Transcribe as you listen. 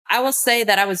I will say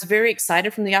that I was very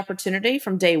excited from the opportunity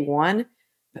from day one,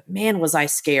 but man, was I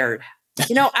scared.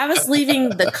 I was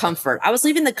leaving the comfort. I was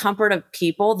leaving the comfort of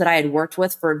people that I had worked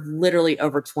with for literally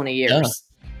over 20 years.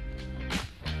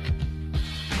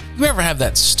 You ever have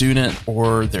that student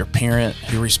or their parent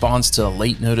who responds to a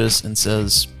late notice and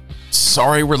says,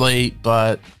 "Sorry, we're late,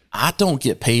 but I don't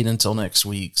get paid until next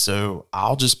week, so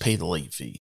I'll just pay the late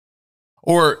fee."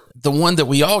 Or the one that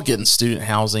we all get in student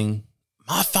housing,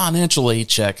 "My financial aid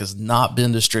check has not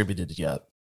been distributed yet."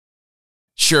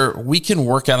 Sure, we can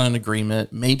work out an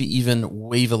agreement, maybe even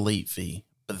waive a late fee,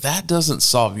 but that doesn't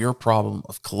solve your problem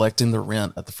of collecting the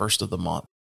rent at the first of the month.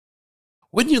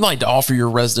 Wouldn't you like to offer your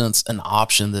residents an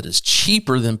option that is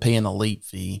cheaper than paying a late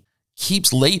fee,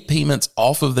 keeps late payments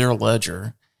off of their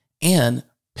ledger, and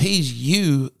pays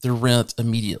you the rent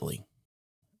immediately?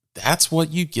 That's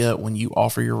what you get when you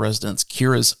offer your residents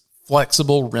Kira's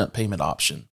flexible rent payment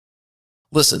option.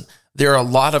 Listen, there are a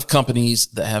lot of companies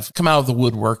that have come out of the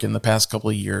woodwork in the past couple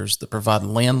of years that provide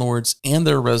landlords and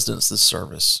their residents this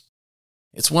service.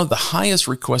 It's one of the highest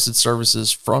requested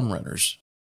services from renters,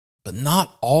 but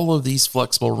not all of these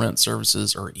flexible rent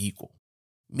services are equal.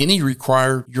 Many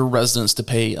require your residents to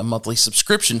pay a monthly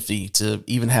subscription fee to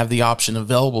even have the option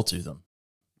available to them.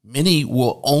 Many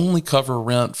will only cover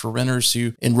rent for renters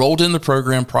who enrolled in the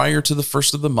program prior to the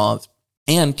first of the month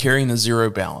and carrying a zero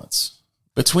balance.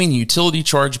 Between utility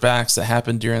chargebacks that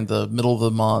happen during the middle of the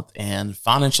month and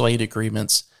financial aid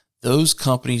agreements, those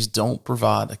companies don't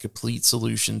provide a complete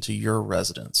solution to your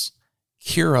residents.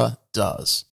 Kira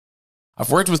does.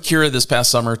 I've worked with Kira this past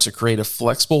summer to create a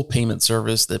flexible payment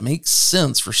service that makes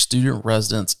sense for student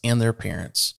residents and their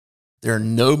parents. There are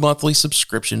no monthly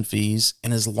subscription fees,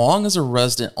 and as long as a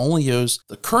resident only owes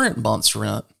the current month's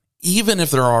rent, even if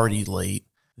they're already late,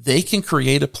 they can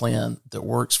create a plan that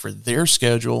works for their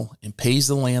schedule and pays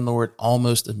the landlord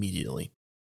almost immediately.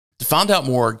 To find out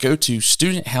more, go to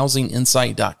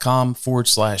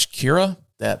studenthousinginsight.com/Kira.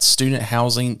 That's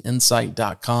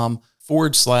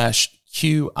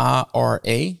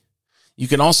studenthousinginsight.com/QIRA. You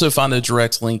can also find a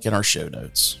direct link in our show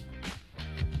notes.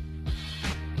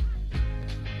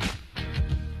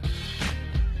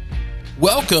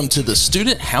 Welcome to the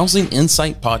Student Housing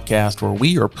Insight Podcast, where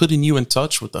we are putting you in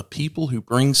touch with the people who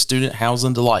bring student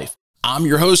housing to life. I'm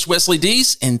your host, Wesley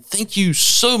Deese, and thank you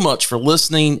so much for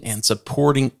listening and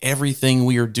supporting everything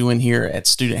we are doing here at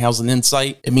Student Housing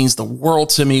Insight. It means the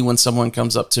world to me when someone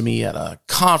comes up to me at a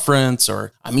conference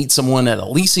or I meet someone at a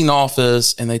leasing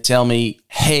office and they tell me,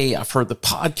 "Hey, I've heard the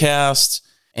podcast,"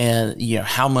 and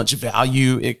how much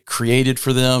value it created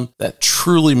for them. That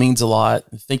truly means a lot.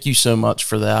 Thank you so much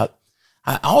for that.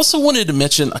 I also wanted to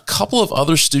mention a couple of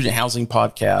other student housing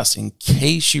podcasts in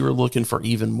case you are looking for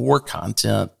even more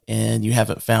content and you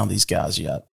haven't found these guys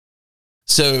yet.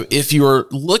 So if you're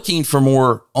looking for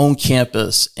more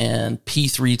on-campus and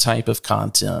P3 type of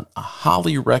content, I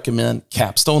highly recommend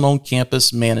Capstone On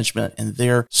Campus Management and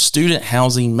their Student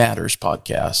Housing Matters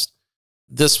podcast.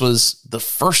 This was the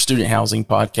first student housing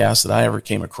podcast that I ever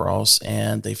came across,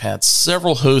 and they've had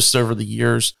several hosts over the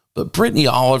years. But Brittany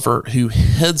Oliver, who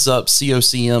heads up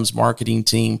COCM's marketing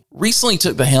team, recently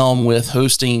took the helm with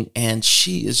hosting, and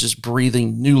she is just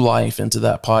breathing new life into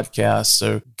that podcast.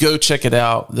 So go check it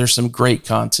out. There's some great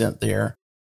content there.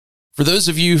 For those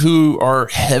of you who are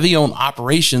heavy on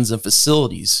operations and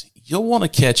facilities, you'll want to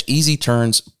catch Easy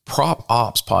Turn's Prop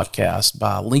Ops podcast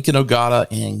by Lincoln Ogata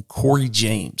and Corey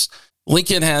James.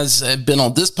 Lincoln has been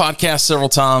on this podcast several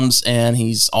times, and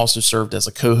he's also served as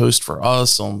a co-host for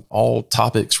us on all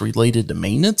topics related to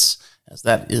maintenance, as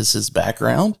that is his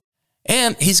background.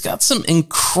 And he's got some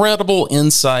incredible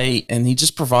insight, and he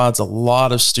just provides a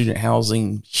lot of student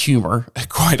housing humor,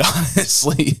 quite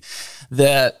honestly,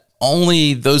 that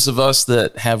only those of us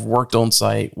that have worked on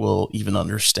site will even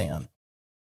understand.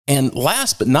 And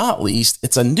last but not least,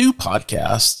 it's a new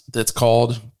podcast that's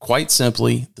called, quite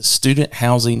simply, the Student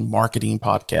Housing Marketing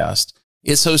Podcast.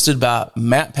 It's hosted by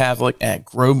Matt Pavlik at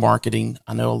Grow Marketing.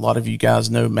 I know a lot of you guys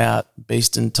know Matt,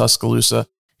 based in Tuscaloosa.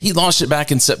 He launched it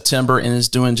back in September and is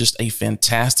doing just a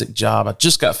fantastic job. I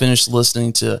just got finished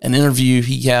listening to an interview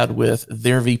he had with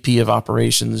their VP of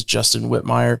Operations, Justin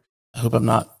Whitmire. I hope I'm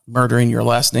not murdering your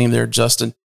last name there,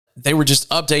 Justin. They were just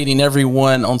updating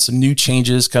everyone on some new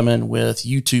changes coming with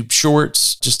YouTube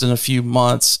Shorts just in a few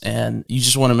months. And you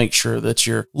just want to make sure that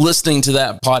you're listening to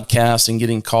that podcast and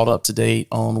getting caught up to date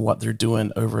on what they're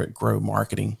doing over at Grow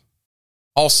Marketing.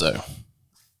 Also,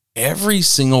 every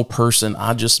single person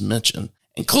I just mentioned,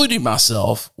 including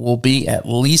myself, will be at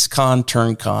LeaseCon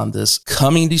TurnCon this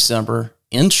coming December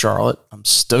in Charlotte. I'm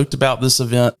stoked about this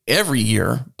event every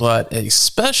year, but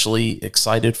especially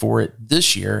excited for it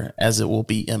this year as it will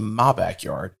be in my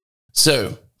backyard.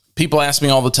 So people ask me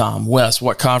all the time, Wes,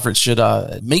 what conference should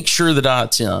I make sure that I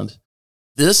attend?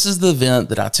 This is the event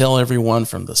that I tell everyone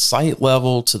from the site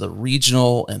level to the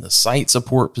regional and the site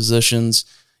support positions,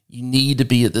 you need to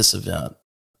be at this event.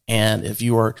 And if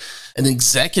you are an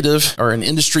executive or an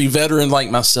industry veteran like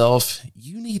myself,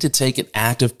 you need to take an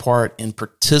active part in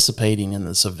participating in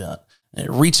this event.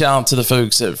 And reach out to the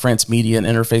folks at France Media and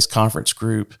Interface Conference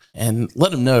Group and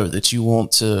let them know that you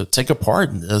want to take a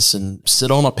part in this and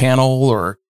sit on a panel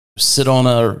or sit on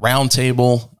a round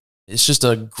table. It's just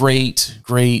a great,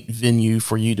 great venue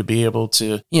for you to be able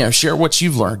to, share what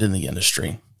you've learned in the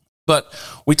industry. But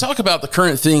we talk about the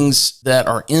current things that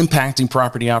are impacting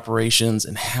property operations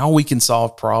and how we can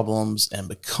solve problems and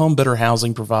become better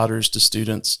housing providers to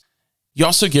students. You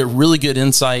also get really good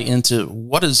insight into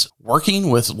what is working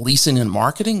with leasing and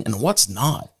marketing and what's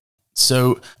not.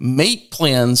 So make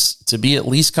plans to be at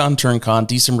LeaseCon TurnCon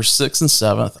December 6th and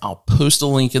 7th. I'll post a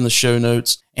link in the show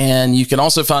notes. And you can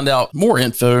also find out more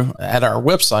info at our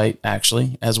website,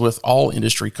 actually. As with all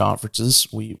industry conferences,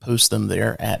 we post them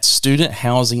there at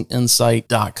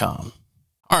studenthousinginsight.com.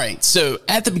 All right, so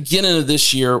at the beginning of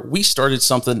this year, we started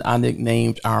something I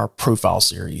nicknamed our profile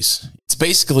series. It's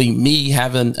basically me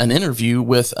having an interview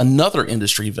with another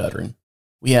industry veteran.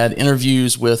 We had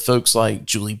interviews with folks like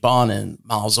Julie Bonin,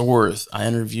 Miles Orth. I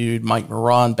interviewed Mike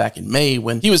Moran back in May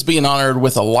when he was being honored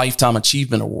with a Lifetime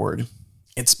Achievement Award.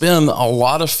 It's been a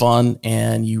lot of fun,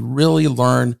 and you really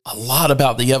learn a lot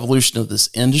about the evolution of this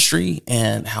industry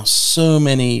and how so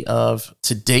many of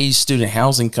today's student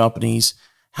housing companies,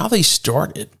 how they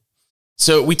started.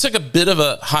 So we took a bit of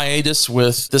a hiatus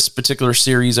with this particular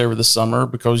series over the summer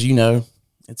because,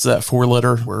 it's that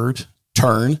 4-letter word,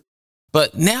 turn.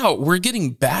 But now we're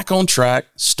getting back on track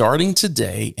starting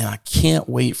today, and I can't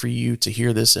wait for you to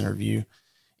hear this interview.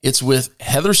 It's with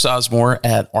Heather Sizemore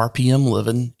at RPM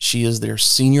Living. She is their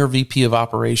Senior VP of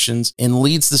Operations and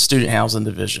leads the student housing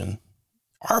division.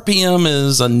 RPM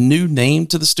is a new name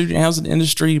to the student housing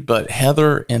industry, but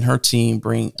Heather and her team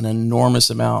bring an enormous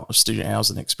amount of student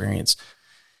housing experience.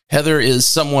 Heather is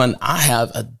someone I have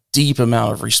a deep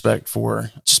amount of respect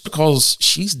for just because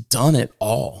she's done it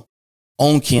all.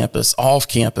 On campus, off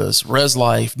campus, res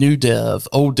life, new dev,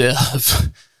 old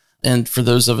dev. And for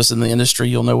those of us in the industry,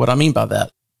 you'll know what I mean by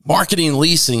that. Marketing,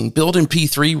 leasing, building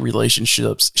P3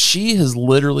 relationships. She has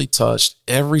literally touched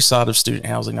every side of student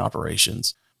housing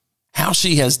operations. How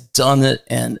she has done it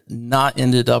and not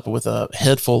ended up with a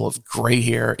head full of gray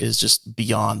hair is just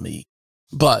beyond me.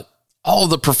 But all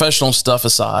the professional stuff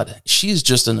aside, she is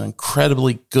just an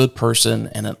incredibly good person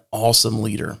and an awesome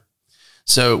leader.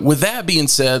 So with that being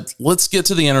said, let's get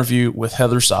to the interview with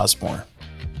Heather Sizemore.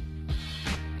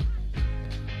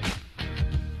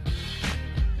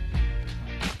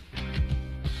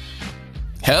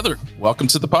 Heather, welcome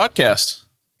to the podcast.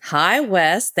 Hi,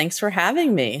 Wes. Thanks for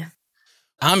having me.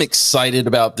 I'm excited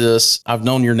about this. I've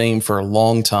known your name for a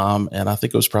long time, and I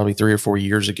think it was probably 3 or 4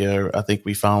 years ago. I think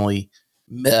we finally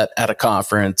met at a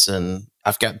conference, and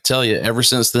I've got to tell you, ever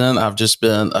since then, I've just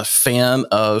been a fan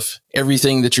of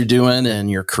everything that you're doing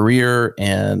and your career,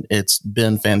 and it's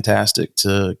been fantastic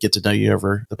to get to know you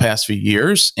over the past few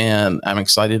years, and I'm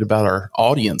excited about our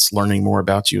audience learning more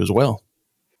about you as well.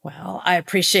 Well, I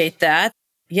appreciate that.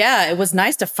 Yeah, it was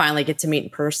nice to finally get to meet in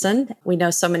person. We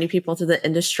know so many people through the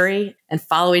industry and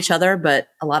follow each other, but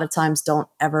a lot of times don't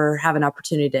ever have an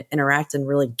opportunity to interact and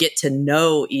really get to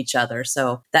know each other.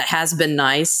 So that has been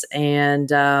nice.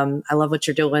 And I love what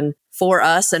you're doing for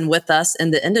us and with us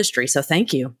in the industry. So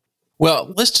thank you.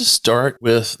 Well, let's just start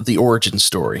with the origin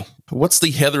story. What's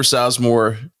the Heather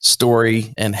Sizemore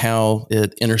story and how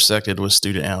it intersected with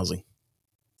student housing?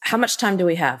 How much time do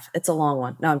we have? It's a long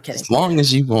one. No, I'm kidding. As long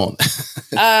as you want.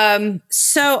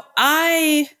 So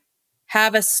I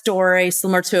have a story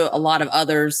similar to a lot of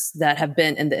others that have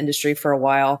been in the industry for a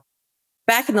while.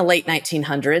 Back in the late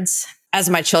 1900s, as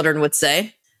my children would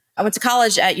say, I went to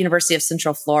college at University of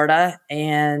Central Florida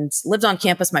and lived on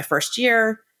campus my first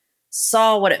year,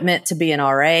 saw what it meant to be an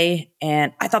RA,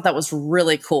 and I thought that was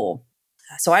really cool.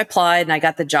 So I applied and I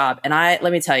got the job. And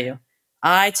let me tell you,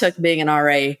 I took being an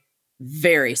RA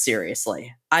very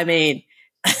seriously. I mean,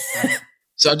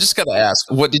 so I just got to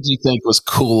ask, what did you think was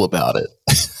cool about it?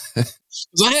 Because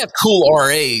I have cool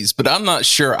RAs, but I'm not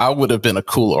sure I would have been a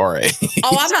cool RA.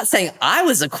 Oh, I'm not saying I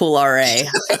was a cool RA.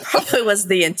 I probably was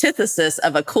the antithesis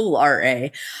of a cool RA.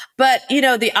 But,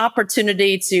 the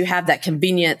opportunity to have that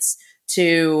convenience,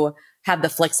 to have the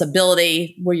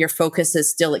flexibility where your focus is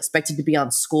still expected to be on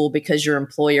school because your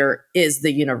employer is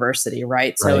the university,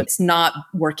 right? So it's not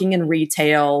working in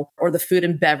retail or the food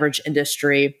and beverage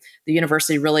industry. The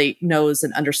university really knows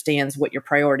and understands what your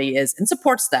priority is and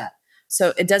supports that.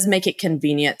 So it does make it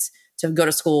convenient to go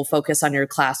to school, focus on your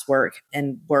classwork,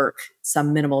 and work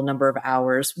some minimal number of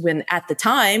hours when at the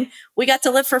time we got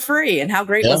to live for free. And how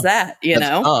great was that,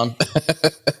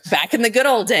 back in the good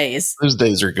old days. Those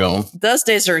days are gone. Those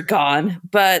days are gone,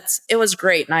 but it was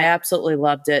great. And I absolutely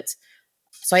loved it.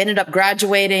 So I ended up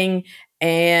graduating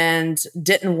and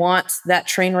didn't want that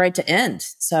train ride to end.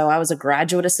 So I was a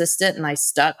graduate assistant and I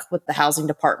stuck with the housing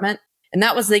department. And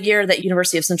that was the year that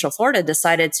University of Central Florida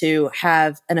decided to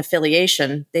have an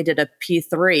affiliation. They did a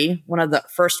P3, one of the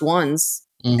first ones,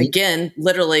 again,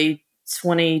 literally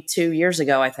 22 years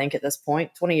ago, I think at this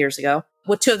point, 20 years ago,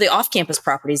 with two of the off-campus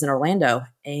properties in Orlando.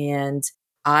 And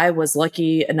I was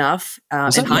lucky enough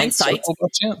in hindsight.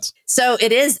 So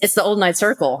it's the old Night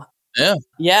Circle. Yeah.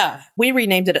 Yeah. We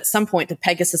renamed it at some point to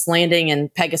Pegasus Landing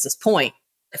and Pegasus Point.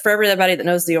 For everybody that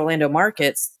knows the Orlando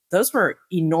markets, those were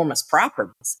enormous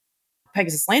properties.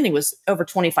 Pegasus Landing was over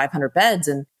 2,500 beds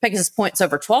and Pegasus Point's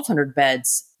over 1,200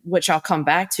 beds, which I'll come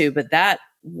back to. But that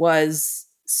was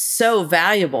so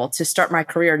valuable to start my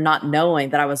career not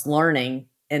knowing that I was learning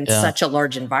in such a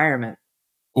large environment.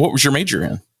 What was your major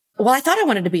in? Well, I thought I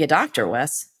wanted to be a doctor,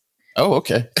 Wes. Oh,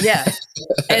 okay. Yeah.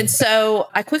 And so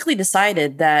I quickly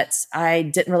decided that I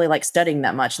didn't really like studying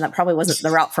that much, and that probably wasn't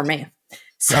the route for me.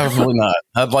 So, probably not.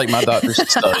 I'd like my doctors to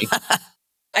study.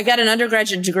 I got an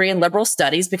undergraduate degree in liberal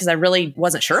studies because I really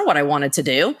wasn't sure what I wanted to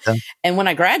do. Yeah. And when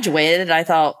I graduated, I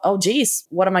thought, oh, geez,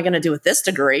 what am I going to do with this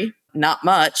degree? Not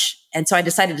much. And so I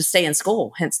decided to stay in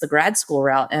school, hence the grad school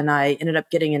route. And I ended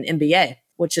up getting an MBA,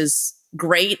 which is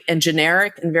great and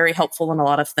generic and very helpful in a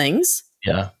lot of things.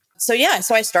 Yeah. So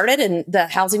I started and the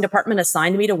housing department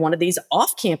assigned me to one of these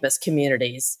off-campus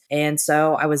communities. And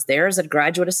so I was there as a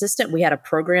graduate assistant. We had a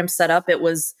program set up.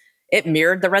 It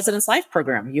mirrored the Residence Life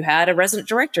program. You had a resident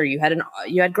director, you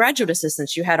had graduate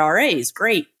assistants, you had RAs.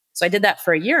 Great. So I did that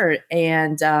for a year.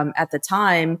 And at the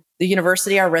time, the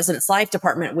university, our Residence Life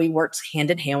department, we worked hand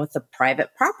in hand with the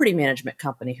private property management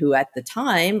company, who at the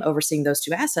time overseeing those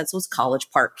two assets was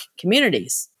College Park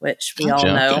Communities, which we all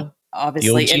know. Okay.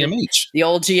 Obviously, the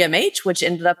old GMH, which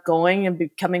ended up going and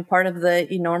becoming part of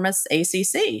the enormous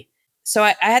ACC. So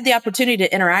I had the opportunity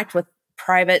to interact with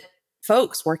private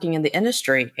folks working in the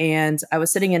industry. And I was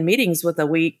sitting in meetings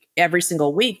every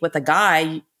single week with a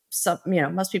guy,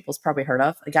 most people's probably heard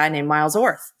of, a guy named Miles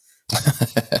Orth.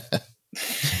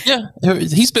 Yeah,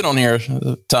 he's been on here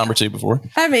a time or two before.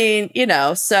 I mean,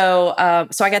 so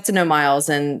I got to know Miles,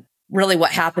 and really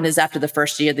what happened is after the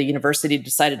first year, the university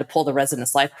decided to pull the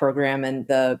Residence Life program, and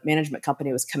the management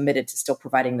company was committed to still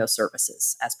providing those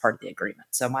services as part of the agreement.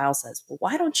 So Miles says, well,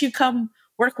 why don't you come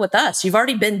work with us? You've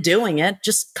already been doing it.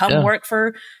 Just come work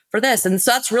for this. And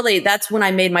so that's when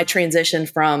I made my transition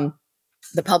from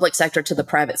the public sector to the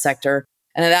private sector.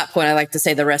 And at that point, I like to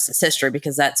say the rest is history,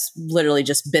 because that's literally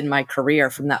just been my career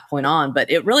from that point on.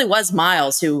 But it really was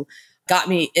Miles who got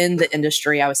me in the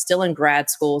industry. I was still in grad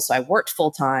school, so I worked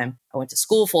full time. I went to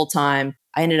school full time.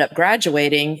 I ended up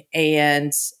graduating,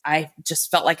 and I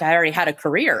just felt like I already had a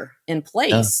career in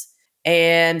place. Yeah.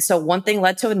 And so one thing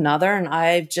led to another, and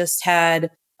I've just had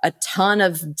a ton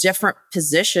of different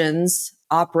positions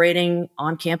operating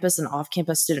on campus and off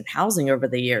campus student housing over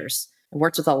the years. I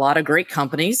worked with a lot of great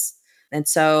companies. And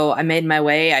so I made my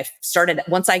way.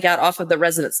 Once I got off of the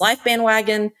Residence Life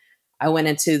bandwagon, I went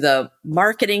into the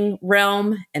marketing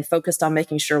realm and focused on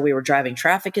making sure we were driving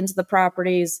traffic into the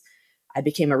properties. I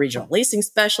became a regional leasing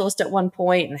specialist at one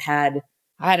point and had,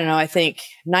 I think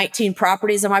 19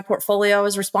 properties in my portfolio I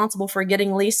was responsible for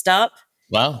getting leased up.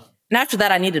 Wow. And after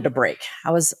that, I needed a break.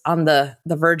 I was on the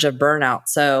verge of burnout.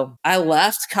 So I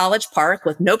left College Park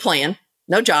with no plan,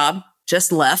 no job,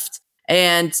 just left,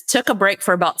 and took a break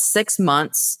for about 6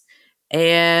 months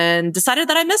and decided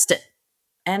that I missed it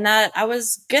and that I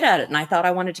was good at it. And I thought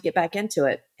I wanted to get back into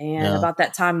it. And about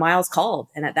that time, Miles called.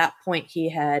 And at that point,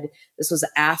 this was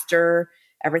after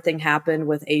everything happened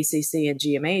with ACC and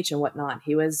GMH and whatnot.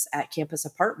 He was at Campus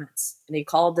Apartments, and he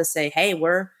called to say, hey,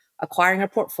 we're acquiring a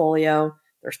portfolio.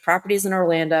 There's properties in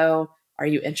Orlando. Are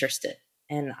you interested?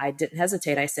 And I didn't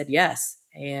hesitate. I said yes.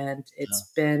 And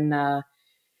it's been a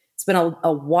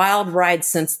wild ride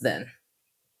since then.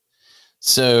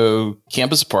 So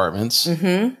Campus Apartments.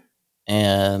 Mm-hmm.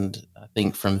 And I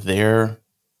think from there,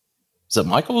 is it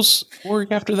Michael's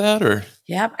work after that, or?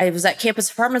 Yeah, I was at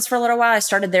Campus Apartments for a little while. I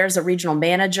started there as a regional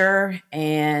manager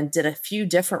and did a few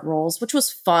different roles, which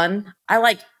was fun. I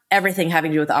like everything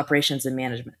having to do with operations and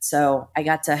management. So I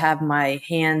got to have my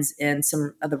hands in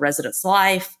some of the Residence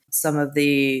Life, some of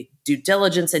the due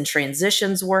diligence and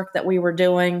transitions work that we were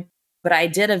doing. But I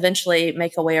did eventually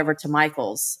make a way over to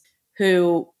Michael's,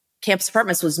 who Campus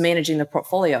Apartments was managing the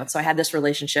portfolio. And so I had this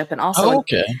relationship, and also,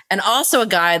 okay. and also a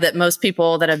guy that most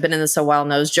people that have been in this a while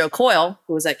knows, Joe Coyle,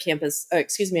 who was at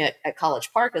at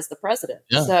College Park as the president.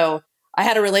 Yeah. So I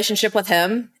had a relationship with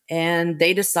him, and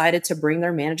they decided to bring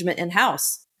their management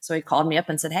in-house. So he called me up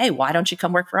and said, hey, why don't you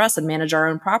come work for us and manage our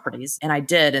own properties? And I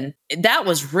did. And that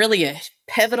was really a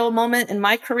pivotal moment in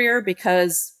my career,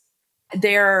 because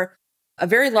they're a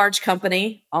very large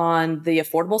company on the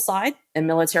affordable side and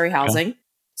military housing. Okay.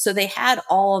 So they had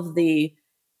all of the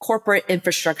corporate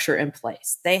infrastructure in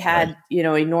place. They had,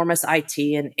 enormous IT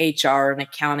and HR and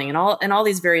accounting and all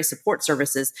these various support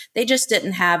services. They just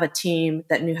didn't have a team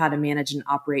that knew how to manage and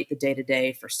operate the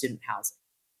day-to-day for student housing.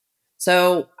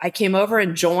 So I came over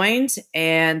and joined,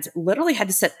 and literally had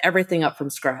to set everything up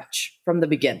from scratch from the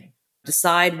beginning.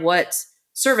 Decide what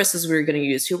services we were going to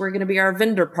use, who were going to be our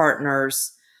vendor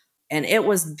partners. And it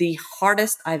was the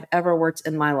hardest I've ever worked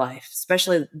in my life,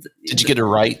 especially. Did you get to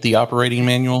write the operating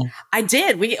manual? I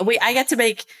did. I got to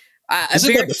make.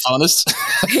 Isn't that the funnest?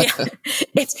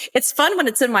 Yeah, it's fun when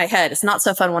it's in my head. It's not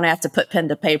so fun when I have to put pen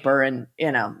to paper and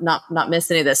not miss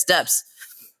any of the steps.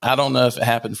 I don't know if it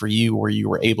happened for you where you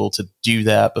were able to do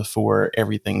that before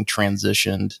everything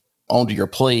transitioned onto your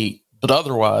plate, but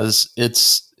otherwise,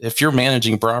 if you're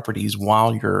managing properties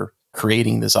while you're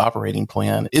creating this operating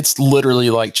plan, it's literally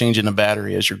like changing a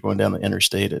battery as you're going down the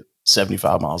interstate at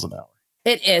 75 miles an hour.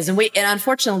 It is. And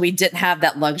unfortunately, we didn't have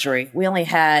that luxury. We only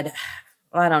had,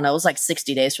 I don't know, it was like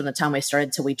 60 days from the time we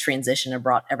started till we transitioned and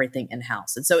brought everything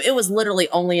in-house. And so it was literally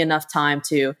only enough time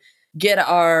to get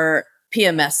our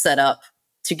PMS set up,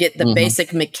 to get the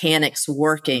basic mechanics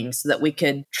working so that we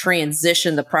could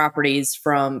transition the properties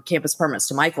from Campus Apartments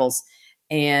to Michael's.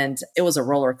 And it was a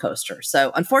roller coaster.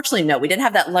 So unfortunately, no, we didn't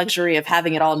have that luxury of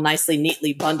having it all nicely,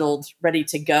 neatly bundled, ready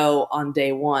to go on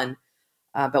day one.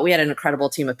 But we had an incredible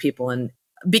team of people. And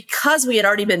because we had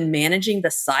already been managing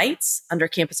the sites under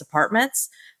Campus Apartments,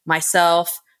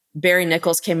 myself, Barry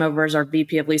Nichols came over as our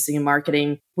VP of Leasing and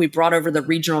Marketing. We brought over the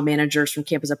regional managers from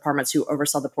Campus Apartments who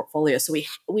oversaw the portfolio. So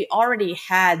we already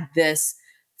had this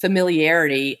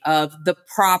familiarity of the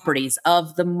properties,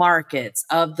 of the markets,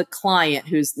 of the client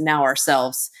who's now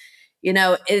ourselves,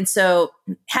 and so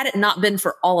had it not been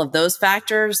for all of those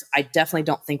factors, I definitely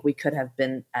don't think we could have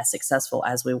been as successful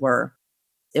as we were.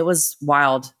 It was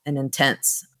wild and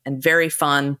intense and very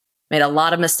fun. Made a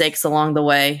lot of mistakes along the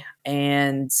way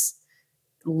and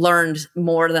learned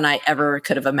more than I ever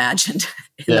could have imagined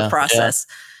in the process.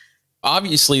 Yeah.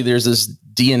 Obviously, there's this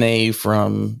DNA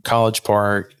from College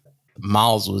Park.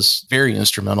 Miles was very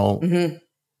instrumental. Mm-hmm.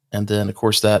 And then, of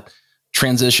course, that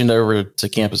transitioned over to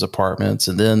Campus Apartments.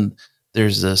 And then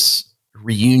there's this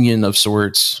reunion of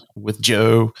sorts with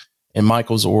Joe and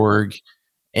Michael's org.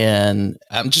 And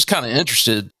I'm just kind of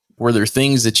interested, were there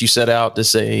things that you set out to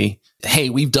say, hey,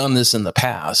 we've done this in the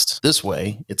past this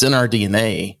way, it's in our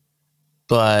DNA,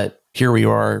 but here we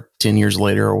are 10 years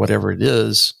later or whatever it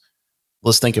is,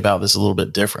 let's think about this a little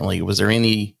bit differently. Was there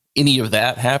any of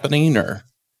that happening, or?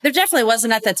 There definitely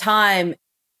wasn't at the time.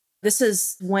 This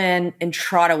is when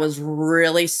Entrada was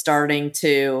really starting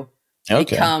to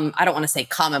become, I don't want to say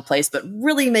commonplace, but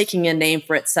really making a name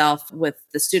for itself with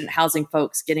the student housing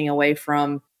folks getting away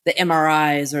from the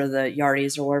MRIs or the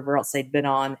Yardies or wherever else they'd been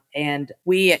on. And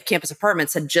we at Campus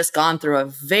Apartments had just gone through a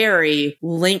very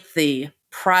lengthy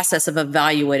process of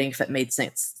evaluating if it made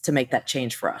sense to make that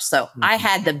change for us. So I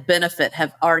had the benefit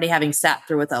of already having sat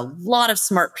through with a lot of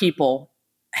smart people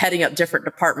heading up different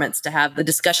departments to have the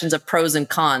discussions of pros and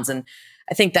cons. And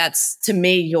I think that's, to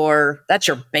me, that's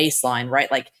your baseline,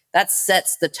 right? Like that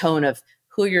sets the tone of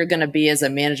who you're going to be as a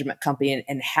management company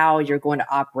and how you're going to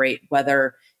operate,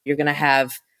 whether you're going to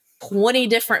have 20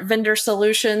 different vendor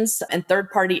solutions and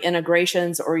third-party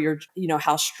integrations, or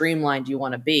how streamlined you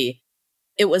want to be.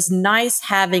 It was nice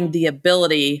having the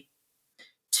ability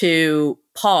to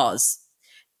pause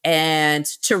and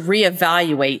to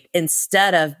reevaluate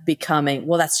instead of becoming,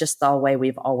 well, that's just the way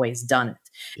we've always done it.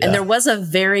 Yeah. And there was a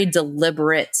very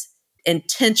deliberate,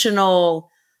 intentional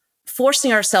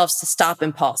forcing ourselves to stop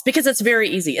and pause, because it's very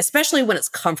easy, especially when it's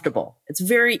comfortable. It's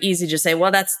very easy to say,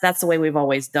 well, that's the way we've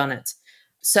always done it.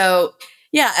 So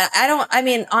yeah,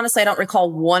 honestly, I don't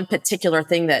recall one particular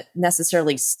thing that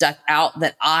necessarily stuck out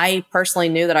that I personally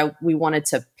knew that we wanted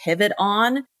to pivot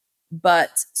on,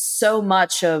 but so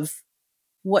much of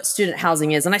what student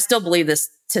housing is, and I still believe this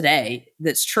today,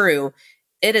 that's true.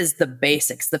 It is the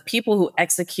basics. The people who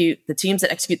execute, the teams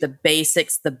that execute the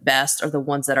basics the best are the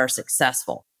ones that are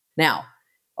successful. Now,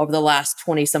 over the last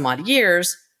 20 some odd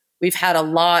years, we've had a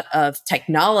lot of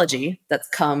technology that's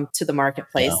come to the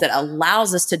marketplace that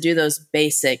allows us to do those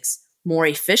basics more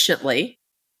efficiently.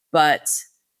 But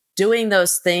doing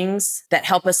those things that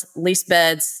help us lease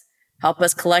beds, help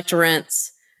us collect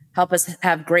rents, help us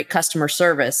have great customer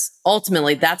service.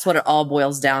 Ultimately, that's what it all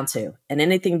boils down to. And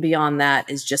anything beyond that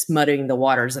is just muddying the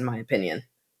waters, in my opinion.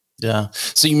 Yeah.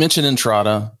 So you mentioned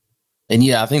Entrada. And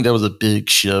yeah, I think that was a big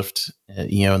shift,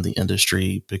 in the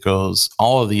industry, because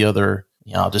all of the other,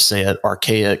 I'll just say it,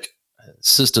 archaic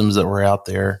systems that were out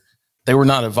there, they were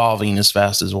not evolving as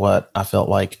fast as what I felt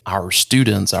like our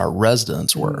students, our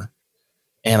residents were.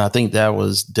 And I think that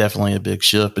was definitely a big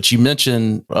shift. But you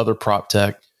mentioned other prop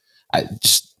tech. I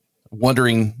just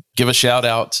wondering, give a shout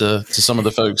out to some of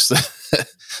the folks,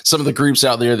 some of the groups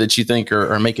out there that you think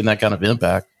are making that kind of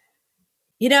impact.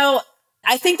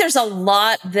 I think there's a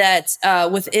lot that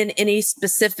within any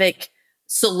specific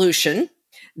solution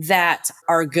that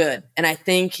are good. And I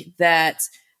think that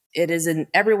it is in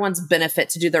everyone's benefit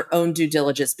to do their own due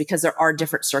diligence, because there are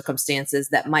different circumstances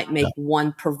that might make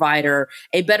one provider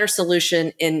a better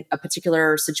solution in a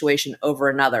particular situation over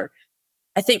another.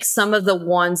 I think some of the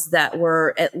ones that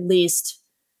were at least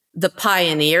the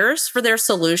pioneers for their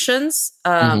solutions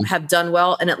have done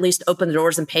well, and at least opened the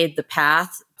doors and paved the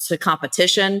path to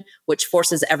competition, which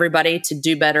forces everybody to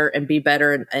do better and be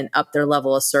better and up their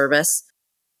level of service.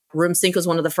 RoomSync was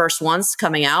one of the first ones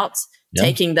coming out,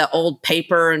 taking the old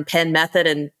paper and pen method.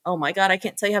 And oh my God, I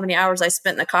can't tell you how many hours I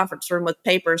spent in a conference room with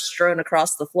papers strewn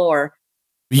across the floor.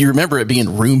 You remember it being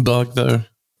Roombug though?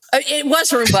 It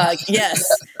was Roombug, yes.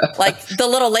 Like the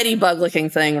little ladybug looking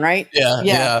thing, right?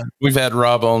 Yeah. We've had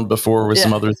Rob on before with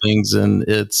some other things, and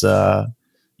it's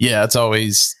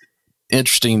always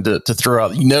interesting to throw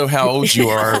out, how old you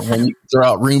are when you throw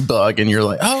out Roombug and you're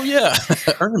like, oh yeah,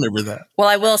 I remember that. Well,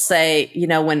 I will say,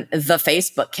 when the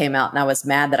Facebook came out and I was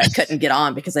mad that I couldn't get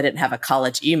on because I didn't have a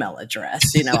college email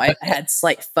address, I had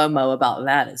slight FOMO about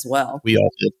that as well. We all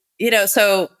did.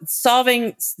 So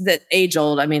solving the age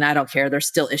old, I don't care. There's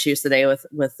still issues today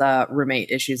with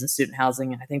roommate issues in student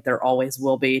housing. And I think there always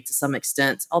will be to some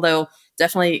extent, although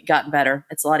definitely gotten better.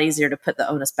 It's a lot easier to put the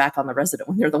onus back on the resident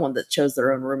when they're the one that chose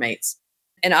their own roommates.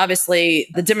 And obviously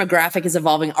the demographic is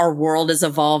evolving. Our world is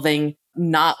evolving,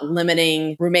 not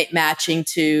limiting roommate matching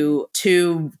to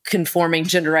two conforming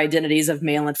gender identities of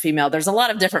male and female. There's a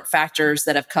lot of different factors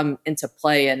that have come into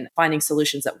play, and finding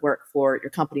solutions that work for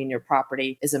your company and your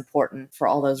property is important for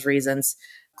all those reasons.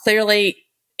 Clearly,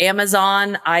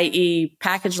 Amazon, i.e.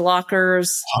 package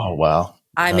lockers. Oh, wow.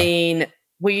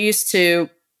 We used to,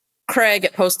 Craig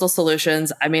at Postal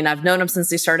Solutions, I've known him since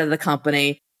he started the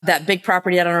company. That big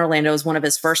property out in Orlando was one of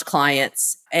his first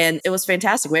clients, and it was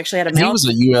fantastic. We actually had He was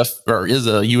is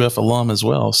a UF alum as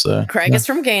well. So Craig is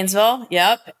from Gainesville.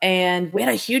 Yep. And we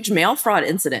had a huge mail fraud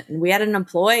incident, and we had an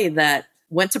employee that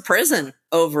went to prison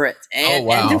over it. And,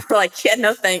 and we're like, yeah,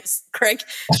 no thanks. Craig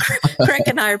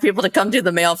can hire people to come do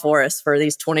the mail for us for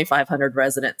these 2,500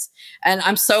 residents. And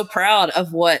I'm so proud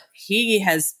of what he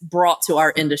has brought to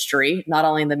our industry, not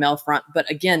only in the mail front, but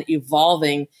again,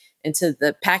 evolving into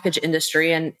the package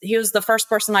industry. And he was the first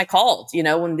person I called,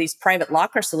 when these private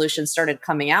locker solutions started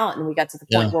coming out, and we got to the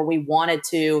point where we wanted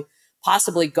to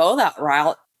possibly go that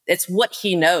route. It's what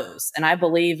he knows. And I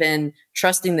believe in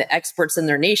trusting the experts in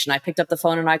their niche. And I picked up the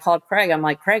phone and I called Craig. I'm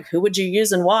like, Craig, who would you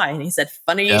use and why? And he said,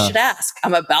 funny you should ask.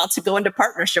 I'm about to go into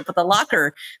partnership with a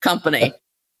locker company.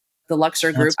 The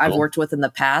Luxor Group I've worked with in the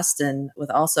past, and with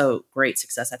also great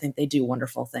success. I think they do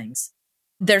wonderful things.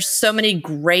 There's so many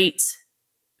great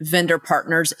vendor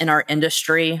partners in our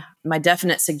industry. My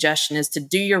definite suggestion is to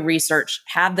do your research,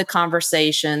 have the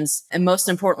conversations, and most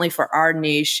importantly for our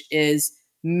niche is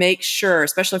make sure,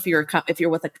 especially if you're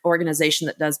with an organization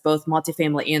that does both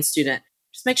multifamily and student,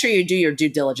 just make sure you do your due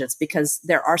diligence, because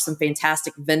there are some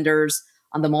fantastic vendors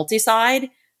on the multi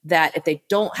side that if they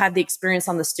don't have the experience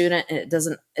on the student and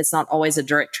it's not always a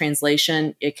direct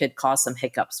translation, it could cause some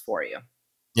hiccups for you.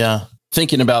 Yeah.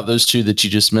 Thinking about those two that you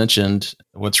just mentioned,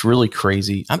 what's really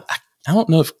crazy, I don't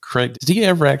know if Craig, did he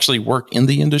ever actually work in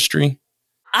the industry?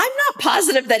 I'm not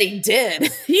positive that he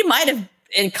did. He might have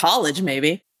in college,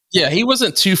 maybe. Yeah, he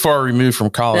wasn't too far removed from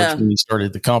college when he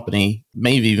started the company,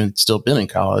 maybe even still been in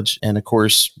college. And of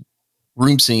course,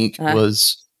 RoomSync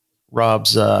was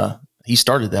Rob's, he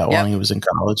started that while he was in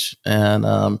college.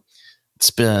 And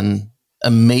it's been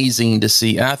amazing to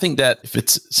see. And I think that if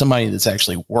it's somebody that's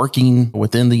actually working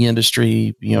within the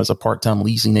industry, as a part-time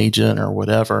leasing agent or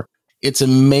whatever, it's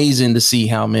amazing to see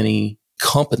how many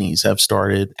companies have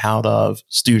started out of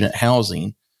student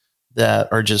housing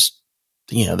that are just,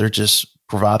 they're just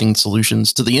providing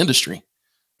solutions to the industry.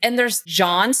 And there's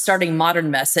John starting Modern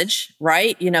Message,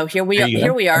 right? Here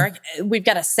we are. We've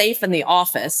got a safe in the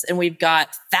office, and we've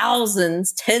got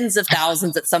thousands, tens of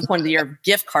thousands at some point of the year of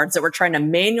gift cards that we're trying to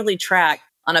manually track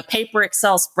on a paper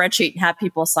Excel spreadsheet and have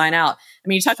people sign out. I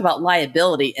mean, you talk about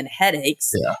liability and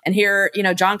headaches. Yeah. And here,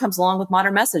 John comes along with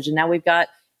Modern Message, and now we've got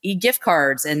e-gift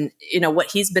cards and,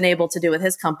 what he's been able to do with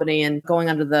his company and going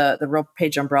under the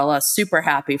RealPage umbrella. Super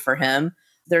happy for him.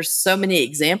 There's so many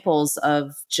examples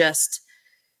of just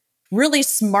really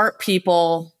smart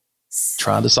people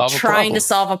trying to solve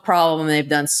a problem. And they've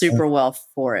done super well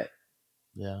for it.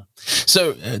 Yeah.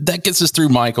 So that gets us through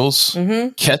Michael's.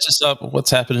 Catch us up.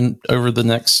 What's happening over the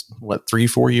next,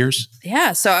 3-4 years?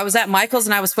 Yeah. So I was at Michael's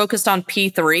and I was focused on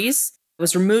P3s. I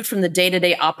was removed from the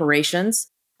day-to-day operations.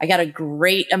 I got a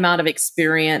great amount of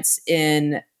experience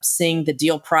in seeing the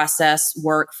deal process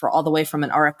work for all the way from an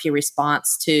RFP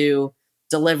response to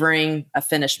delivering a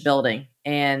finished building.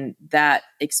 And that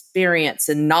experience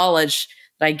and knowledge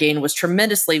that I gained was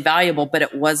tremendously valuable, but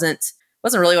it wasn't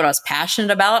really what I was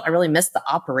passionate about. I really missed the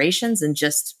operations and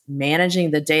just managing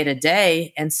the day to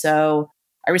day. And so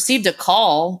I received a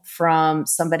call from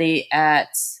somebody at,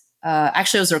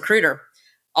 actually it was a recruiter,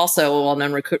 also a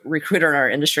well-known recruiter in our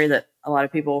industry that a lot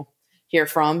of people hear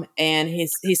from. And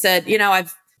he said,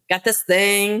 I've got this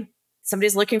thing.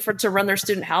 Somebody's looking to run their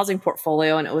student housing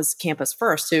portfolio. And it was Campus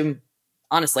First, who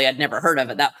honestly I'd never heard of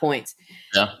at that point.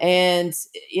 Yeah. And,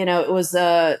 it was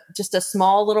just a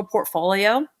small little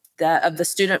portfolio of the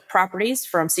student properties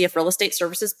from CF Real Estate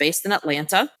Services based in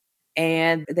Atlanta.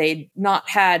 And they'd not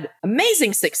had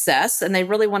amazing success. And they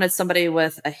really wanted somebody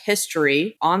with a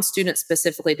history on students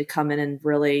specifically to come in and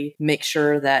really make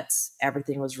sure that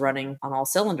everything was running on all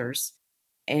cylinders.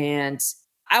 And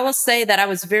I will say that I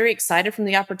was very excited from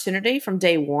the opportunity from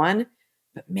day one,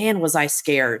 but man, was I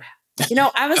scared.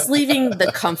 I was leaving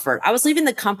the comfort. I was leaving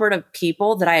the comfort of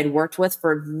people that I had worked with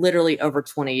for literally over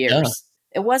 20 years. Yeah.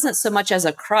 It wasn't so much as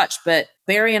a crutch, but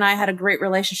Barry and I had a great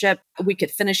relationship. We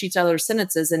could finish each other's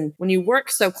sentences. And when you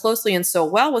work so closely and so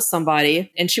well with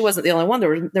somebody, and she wasn't the only one,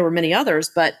 there were many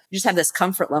others, but you just have this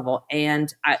comfort level.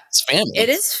 And it's family. It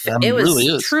is. I mean, it was really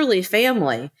is. Truly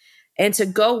family. And to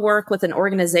go work with an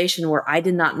organization where I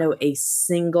did not know a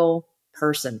single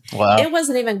person. Wow. It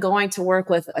wasn't even going to work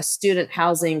with a student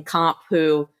housing comp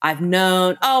who I've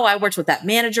known. Oh, I worked with that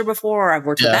manager before. Or I've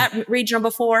worked with that regional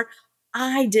before.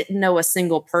 I didn't know a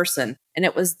single person. And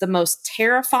it was the most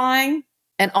terrifying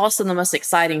and also the most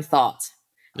exciting thought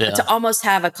to almost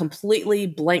have a completely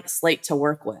blank slate to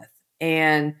work with.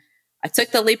 And I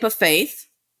took the leap of faith,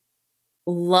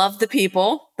 loved the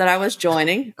people that I was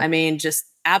joining. I mean, just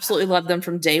absolutely loved them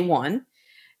from day one.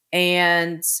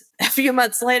 And a few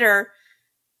months later,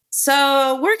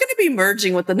 so we're going to be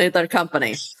merging with another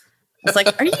company. It's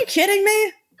like, are you kidding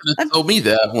me? You told me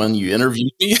that when you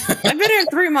interviewed me. I've been here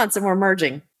 3 months and we're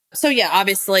merging. So yeah,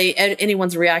 obviously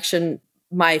anyone's reaction,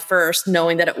 my first,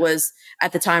 knowing that it was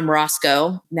at the time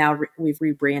Roscoe, now we've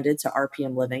rebranded to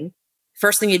RPM Living.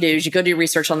 First thing you do is you go do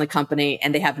research on the company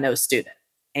and they have no student.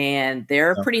 And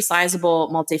they're a pretty sizable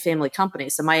multifamily company.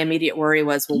 So my immediate worry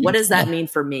was, well, what does that mean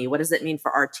for me? What does it mean for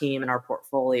our team and our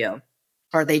portfolio?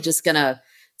 Are they just going to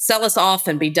sell us off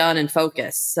and be done and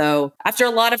focus? So after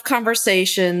a lot of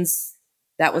conversations,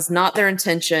 that was not their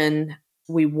intention.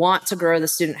 We want to grow the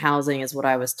student housing is what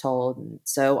I was told. And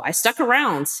so I stuck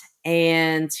around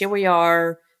and here we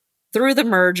are through the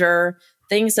merger.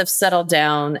 Things have settled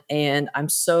down and I'm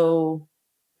so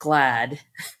glad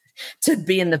to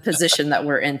be in the position that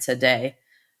we're in today.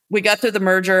 We got through the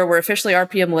merger. We're officially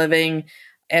RPM Living.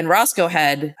 And Roscoe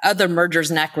had other mergers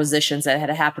and acquisitions that had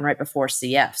happened right before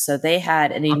CF. So they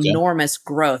had an enormous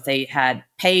growth. They had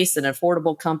Pace, an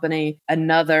affordable company,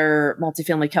 another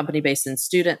multifamily company based in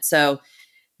student. So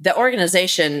the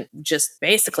organization just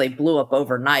basically blew up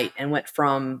overnight and went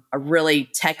from a really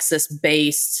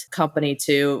Texas-based company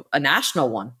to a national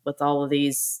one with all of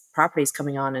these properties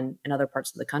coming on in other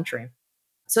parts of the country.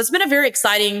 So it's been a very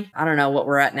exciting, I don't know what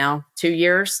we're at now, 2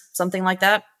 years, something like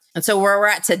that. And so where we're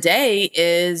at today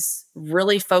is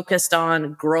really focused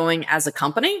on growing as a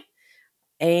company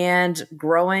and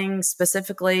growing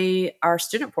specifically our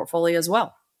student portfolio as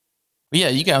well. Yeah,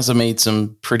 you guys have made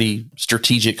some pretty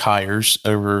strategic hires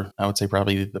over, I would say,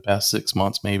 probably the past 6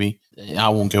 months, maybe. I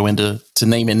won't go into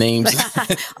naming names.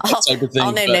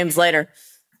 I'll name names later.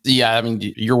 Yeah, I mean,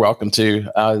 you're welcome to.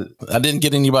 I didn't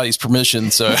get anybody's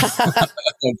permission, so I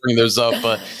won't bring those up.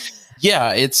 But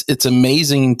yeah, it's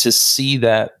amazing to see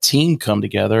that team come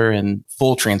together. And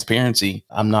full transparency,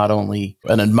 I'm not only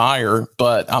an admirer,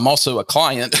 but I'm also a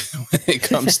client when it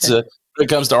comes to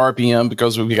RPM,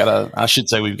 because we've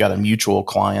got a mutual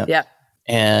client. Yeah.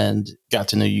 And got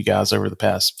to know you guys over the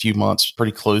past few months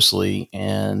pretty closely,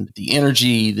 and the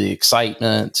energy, the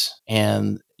excitement,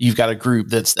 and you've got a group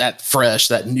that's that fresh,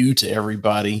 that new to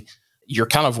everybody. You're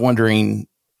kind of wondering,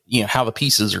 how the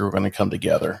pieces are going to come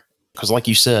together. Because like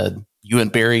you said, you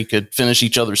and Barry could finish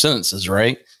each other's sentences,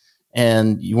 right?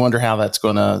 And you wonder how that's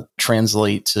going to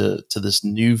translate to this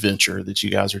new venture that you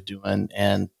guys are doing.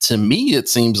 And to me, it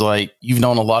seems like you've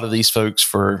known a lot of these folks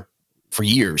for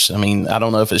years. I mean, I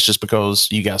don't know if it's just because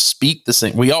you guys speak the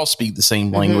same, we all speak the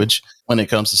same language when it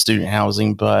comes to student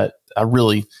housing, but I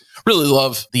really, really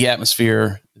love the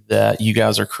atmosphere that you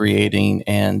guys are creating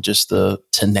and just the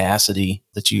tenacity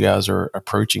that you guys are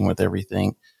approaching with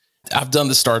everything. I've done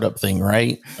the startup thing,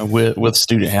 right? With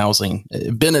student housing,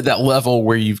 been at that level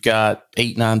where you've got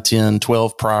 8, 9, 10,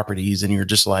 12 properties and you're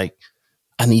just like,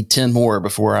 I need 10 more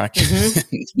before I can,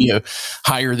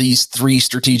 hire these 3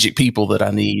 strategic people that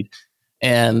I need.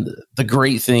 And the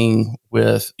great thing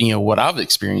with, what I've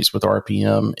experienced with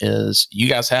RPM is you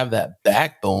guys have that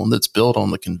backbone that's built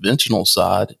on the conventional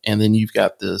side. And then you've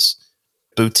got this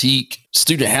boutique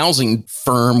student housing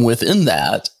firm within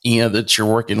that, that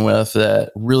you're working with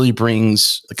that really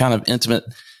brings the kind of intimate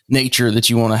nature that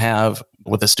you want to have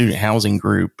with a student housing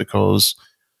group, because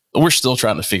we're still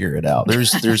trying to figure it out.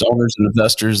 There's owners and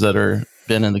investors that are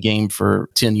been in the game for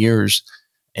 10 years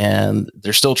and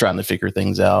they're still trying to figure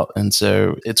things out. And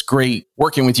so it's great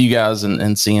working with you guys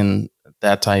and seeing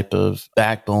that type of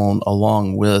backbone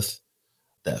along with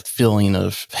that feeling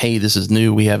of, hey, this is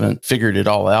new. We haven't figured it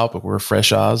all out, but we're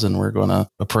fresh eyes and we're going to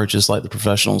approach this like the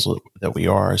professionals that we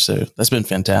are. So that's been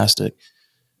fantastic.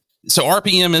 So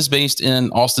RPM is based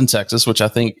in Austin, Texas, which I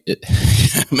think it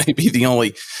may be the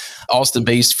only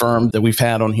Austin-based firm that we've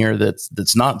had on here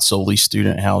that's not solely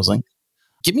student housing.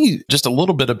 Give me just a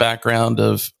little bit of background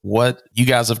of what you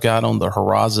guys have got on the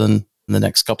horizon in the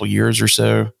next couple of years or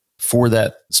so for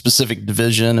that specific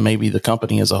division and maybe the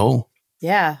company as a whole.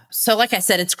 Yeah. So like I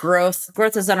said, it's growth.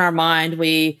 Growth is on our mind.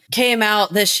 We came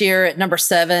out this year at number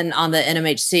 7 on the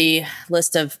NMHC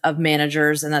list of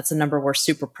managers. And that's a number we're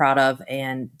super proud of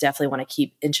and definitely want to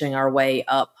keep inching our way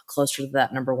up closer to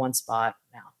that number 1 spot.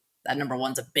 Now, that number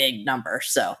 1's a big number.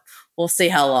 So we'll see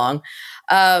how long.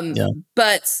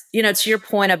 But, to your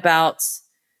point about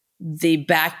the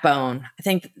backbone,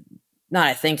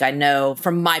 I know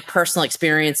from my personal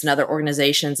experience in other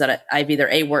organizations that I've either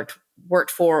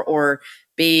worked for or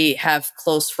B, have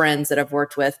close friends that I've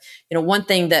worked with. One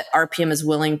thing that RPM is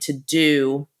willing to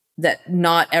do that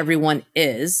not everyone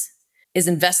is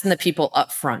invest in the people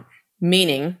up front.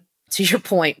 Meaning, to your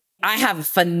point, I have a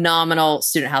phenomenal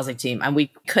student housing team and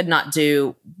we could not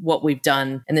do what we've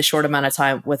done in the short amount of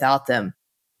time without them.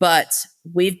 But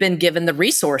we've been given the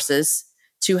resources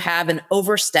to have an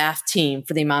overstaffed team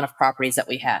for the amount of properties that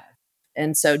we have.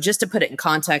 And so just to put it in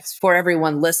context for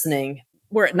everyone listening,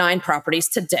 we're at 9 properties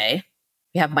today.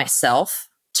 We have myself,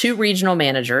 2 regional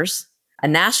managers, a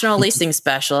national leasing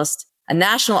specialist, a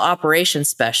national operations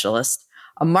specialist,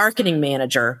 a marketing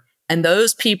manager, and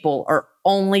those people are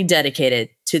only dedicated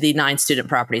to the 9 student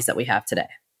properties that we have today.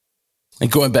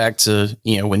 And going back to,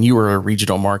 when you were a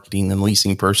regional marketing and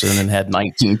leasing person and had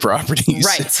 19 properties,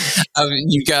 right?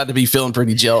 You got to be feeling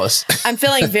pretty jealous. I'm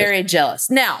feeling very jealous.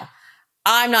 Now,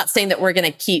 I'm not saying that we're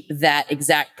going to keep that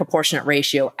exact proportionate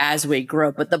ratio as we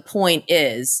grow, but the point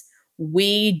is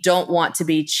we don't want to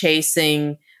be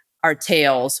chasing our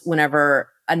tails whenever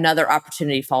another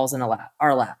opportunity falls in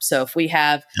our lap. So if we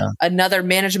have another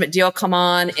management deal come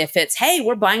on, if it's, hey,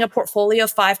 we're buying a portfolio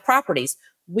of 5 properties,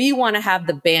 we want to have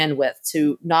the bandwidth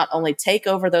to not only take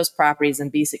over those properties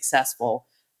and be successful,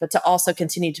 but to also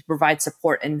continue to provide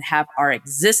support and have our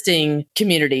existing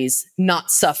communities not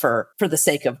suffer for the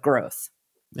sake of growth.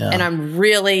 Yeah. And I'm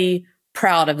really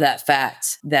proud of that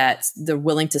fact that they're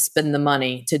willing to spend the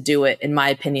money to do it, in my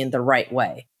opinion, the right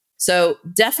way. So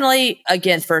definitely,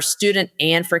 again, for student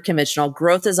and for conventional,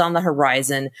 growth is on the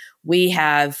horizon. We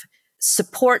have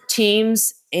support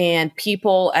teams and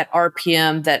people at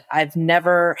RPM that I've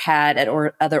never had at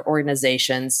other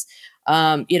organizations.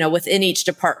 Within each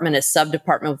department, a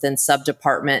sub-department within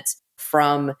sub-department.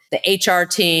 From the HR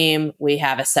team, we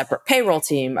have a separate payroll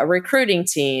team, a recruiting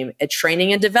team, a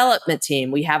training and development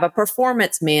team. We have a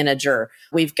performance manager.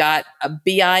 We've got a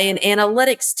BI and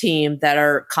analytics team that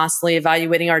are constantly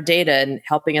evaluating our data and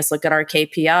helping us look at our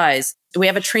KPIs. We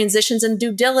have a transitions and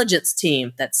due diligence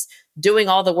team that's doing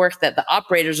all the work that the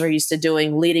operators are used to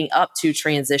doing leading up to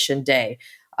transition day.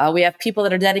 We have people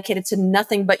that are dedicated to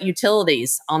nothing but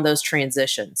utilities on those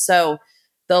transitions. So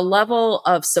the level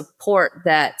of support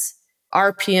that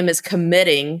RPM is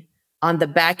committing on the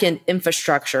back-end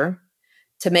infrastructure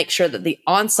to make sure that the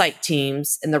on-site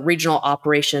teams and the regional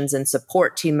operations and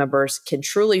support team members can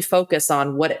truly focus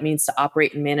on what it means to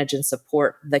operate and manage and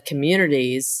support the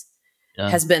communities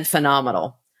has been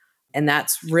phenomenal. And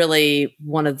that's really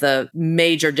one of the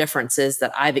major differences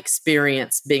that I've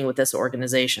experienced being with this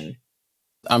organization.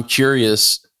 I'm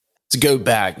curious to go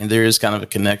back, and there is kind of a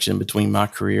connection between my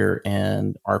career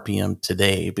and RPM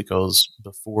today, because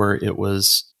before it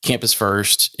was Campus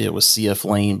First, it was CF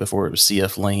Lane. Before it was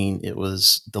CF Lane, it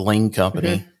was the Lane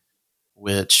Company,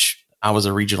 which I was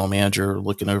a regional manager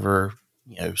looking over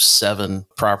 7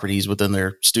 properties within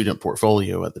their student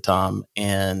portfolio at the time.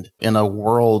 And in a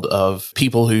world of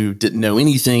people who didn't know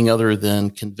anything other than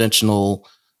conventional,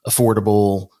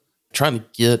 affordable, trying to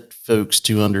get folks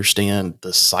to understand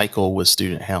the cycle with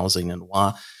student housing and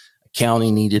why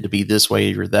accounting needed to be this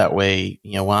way or that way,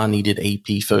 why I needed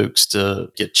AP folks to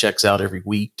get checks out every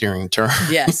week during term.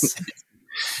 Yes.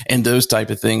 And those type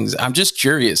of things. I'm just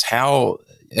curious how,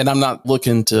 and I'm not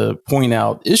looking to point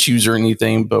out issues or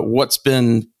anything, but what's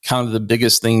been kind of the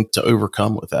biggest thing to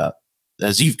overcome with that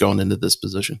as you've gone into this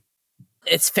position?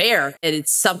 It's fair.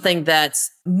 It's something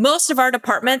that's most of our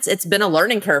departments, it's been a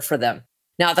learning curve for them.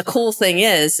 Now, the cool thing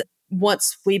is,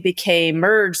 once we became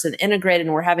merged and integrated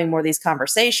and we're having more of these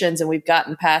conversations and we've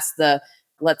gotten past the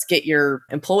let's get your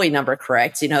employee number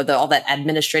correct, all that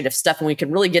administrative stuff, and we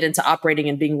can really get into operating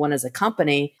and being one as a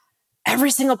company,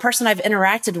 every single person I've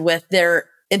interacted with, their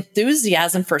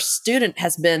enthusiasm for student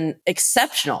has been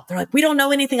exceptional. They're like, we don't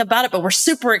know anything about it, but we're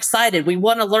super excited. We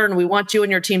want to learn. We want you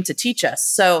and your team to teach us.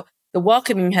 So the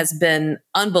welcoming has been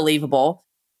unbelievable.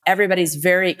 Everybody's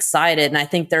very excited. And I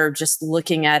think they're just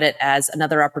looking at it as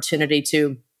another opportunity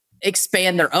to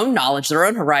expand their own knowledge, their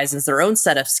own horizons, their own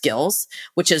set of skills,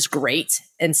 which is great.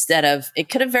 Instead of, it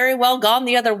could have very well gone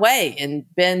the other way and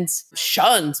been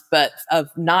shunned, but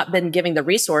of not been giving the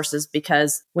resources,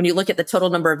 because when you look at the total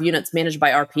number of units managed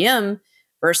by RPM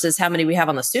versus how many we have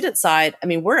on the student side, I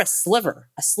mean, we're a sliver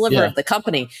of the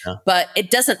company, but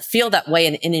it doesn't feel that way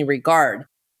in any regard.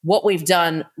 What we've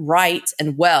done right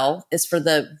and well is for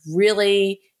the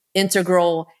really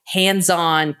integral,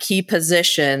 hands-on key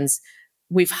positions,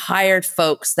 we've hired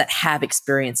folks that have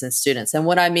experience in students. And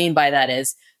what I mean by that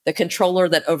is the controller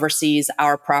that oversees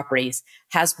our properties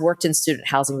has worked in student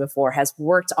housing before, has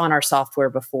worked on our software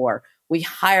before. We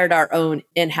hired our own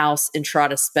in-house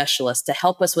Entrata specialist to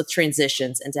help us with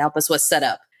transitions and to help us with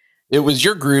setup. It was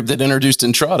your group that introduced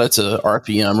Entrata to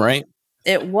RPM, right?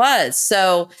 It was.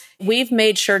 So we've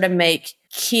made sure to make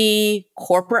key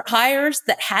corporate hires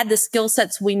that had the skill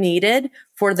sets we needed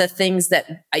for the things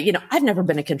that, I've never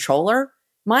been a controller.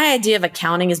 My idea of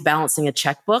accounting is balancing a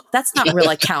checkbook. That's not real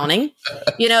accounting,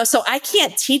 so I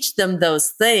can't teach them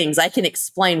those things. I can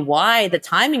explain why the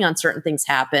timing on certain things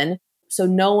happen. So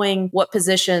knowing what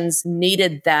positions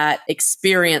needed that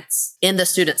experience in the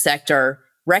student sector,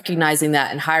 recognizing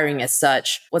that and hiring as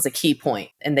such was a key point.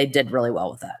 And they did really well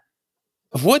with that.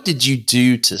 What did you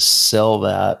do to sell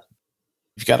that?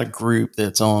 You've got a group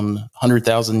that's on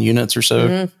 100,000 units or so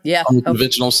on the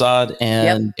conventional side,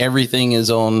 and everything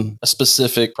is on a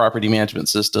specific property management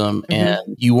system, and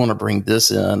you want to bring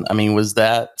this in. I mean, was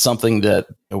that something that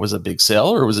was a big sell,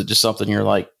 or was it just something you're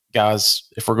like, guys,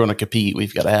 if we're going to compete,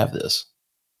 we've got to have this?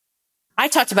 I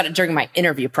talked about it during my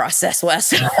interview process,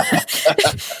 Wes. It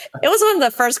was one of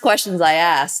the first questions I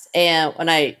asked. And when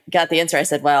I got the answer, I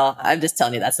said, well, I'm just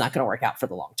telling you that's not going to work out for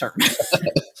the long term.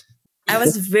 I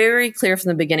was very clear from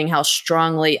the beginning how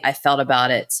strongly I felt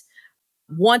about it.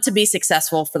 One, to be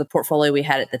successful for the portfolio we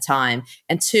had at the time.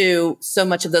 And two, so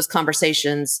much of those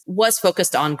conversations was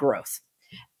focused on growth.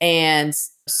 And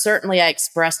certainly I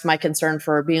expressed my concern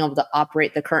for being able to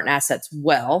operate the current assets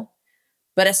well,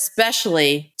 but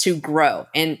especially to grow.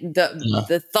 And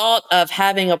the thought of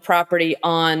having a property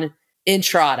on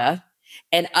Entrata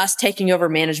and us taking over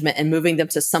management and moving them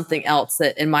to something else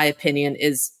that, in my opinion,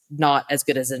 is not as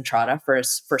good as Entrata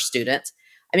for students.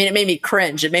 I mean, it made me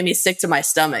cringe. It made me sick to my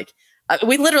stomach.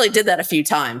 We literally did that a few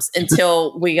times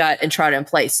until we got Entrata in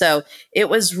place. So it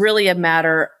was really a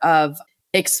matter of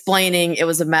explaining. It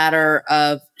was a matter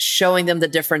of showing them the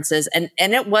differences. And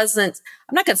it wasn't,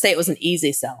 I'm not going to say it was an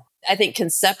easy sell. I think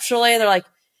conceptually they're like,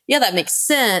 yeah, that makes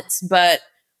sense. But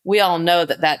we all know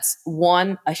that that's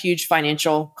one, a huge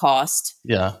financial cost.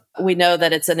 Yeah. We know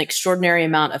that it's an extraordinary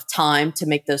amount of time to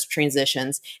make those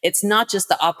transitions. It's not just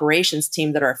the operations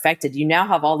team that are affected. You now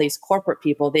have all these corporate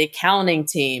people, the accounting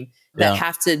team that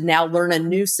have to now learn a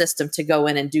new system to go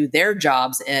in and do their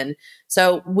jobs in.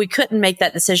 So we couldn't make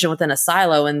that decision within a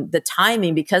silo. And the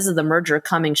timing, because of the merger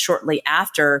coming shortly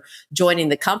after joining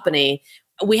the company,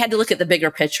 we had to look at the bigger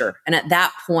picture. And at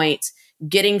that point,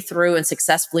 getting through and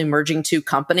successfully merging two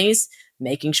companies,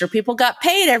 making sure people got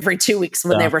paid every 2 weeks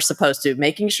when they were supposed to,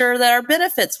 making sure that our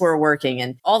benefits were working,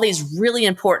 and all these really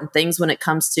important things when it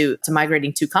comes to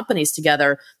migrating two companies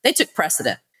together, they took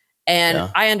precedent. And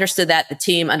Yeah. I understood that. The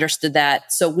team understood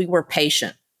that. So we were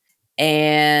patient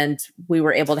and we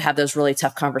were able to have those really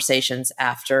tough conversations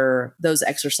after those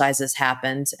exercises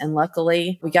happened. And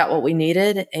luckily we got what we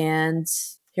needed. And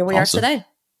here we are Awesome. today.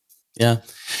 Yeah.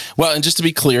 Well, and just to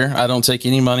be clear, I don't take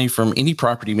any money from any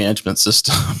property management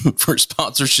system for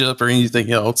sponsorship or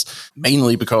anything else,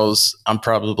 mainly because I'm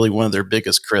probably one of their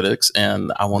biggest critics.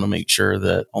 And I want to make sure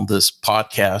that on this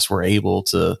podcast, we're able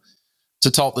to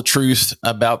talk the truth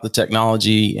about the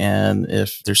technology. And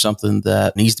if there's something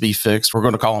that needs to be fixed, we're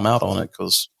going to call them out on it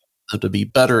because to be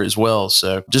better as well.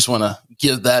 So just want to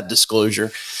give that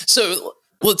disclosure. So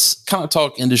let's kind of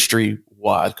talk industry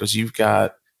wide because you've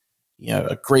got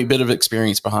a great bit of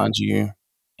experience behind you.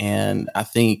 And I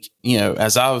think,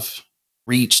 as I've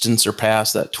reached and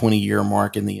surpassed that 20-year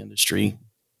mark in the industry,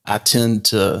 I tend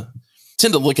to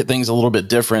look at things a little bit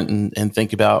different and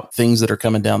think about things that are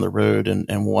coming down the road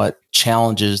and what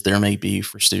challenges there may be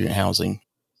for student housing.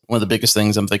 One of the biggest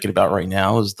things I'm thinking about right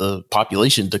now is the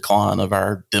population decline of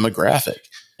our demographic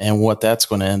and what that's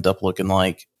going to end up looking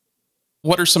like.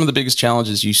 What are some of the biggest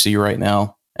challenges you see right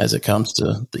now as it comes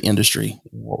to the industry,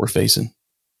 what we're facing?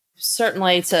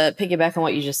 Certainly, to piggyback on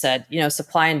what you just said,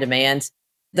 supply and demand,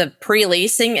 the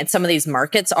pre-leasing in some of these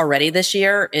markets already this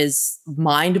year is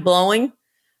mind blowing.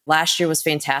 Last year was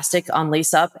fantastic on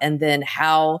lease up. And then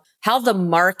how the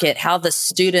market, how the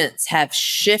students have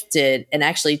shifted and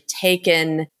actually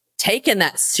taken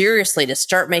that seriously to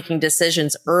start making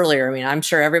decisions earlier. I mean, I'm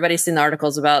sure everybody's seen the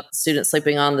articles about students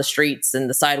sleeping on the streets and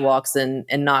the sidewalks in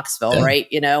Knoxville, Yeah. right?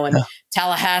 And Yeah.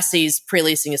 Tallahassee's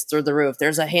pre-leasing is through the roof.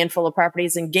 There's a handful of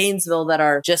properties in Gainesville that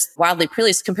are just wildly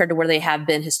pre-leased compared to where they have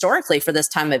been historically for this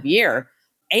time of year.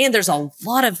 And there's a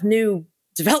lot of new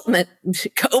development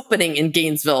opening in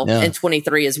Gainesville in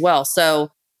 23 as well.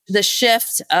 So the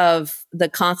shift of the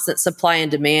constant supply and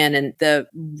demand and the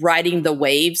riding the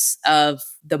waves of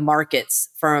the markets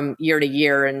from year to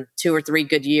year and 2 or 3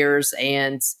 good years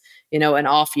and, an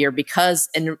off year because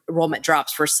enrollment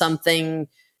drops for something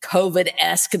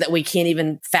COVID-esque that we can't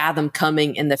even fathom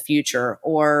coming in the future,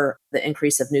 or the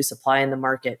increase of new supply in the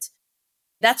market.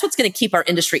 That's what's going to keep our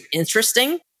industry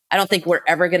interesting. I don't think we're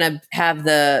ever going to have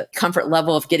the comfort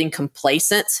level of getting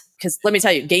complacent because let me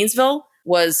tell you, Gainesville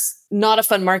was not a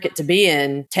fun market to be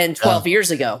in 10, 12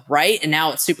 years ago, right? And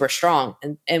now it's super strong.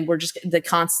 And we're just the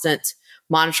constant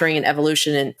monitoring and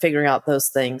evolution and figuring out those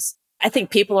things. I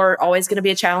think people are always going to be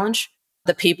a challenge.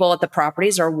 The people at the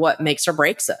properties are what makes or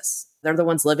breaks us. They're the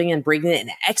ones living and breathing it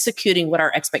and executing what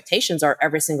our expectations are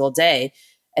every single day.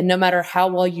 And no matter how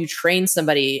well you train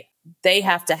somebody, they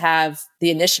have to have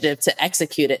the initiative to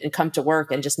execute it and come to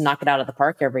work and just knock it out of the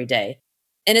park every day.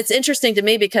 And it's interesting to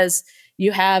me because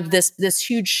you have this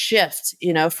huge shift,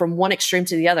 from one extreme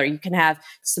to the other. You can have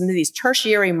some of these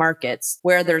tertiary markets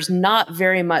where there's not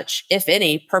very much, if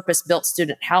any, purpose-built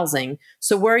student housing.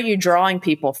 So where are you drawing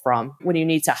people from when you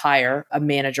need to hire a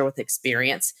manager with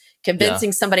experience?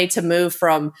 Convincing somebody to move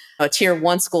from a tier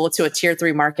 1 school to a tier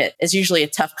 3 market is usually a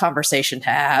tough conversation to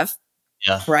have.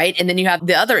 Yeah. Right. And then you have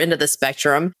the other end of the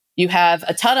spectrum. You have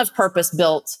a ton of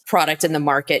purpose-built product in the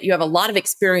market. You have a lot of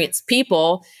experienced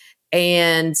people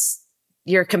and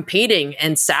you're competing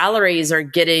and salaries are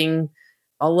getting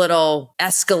a little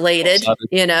escalated,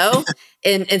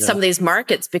 in some of these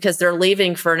markets because they're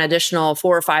leaving for an additional $4,000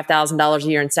 or $5,000 a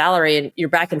year in salary. And you're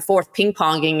back and forth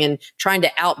ping-ponging and trying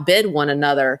to outbid one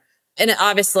another. And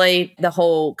obviously the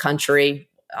whole country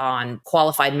on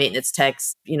qualified maintenance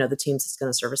techs, the teams that's going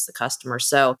to service the customer.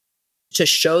 So to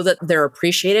show that they're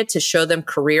appreciated, to show them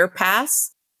career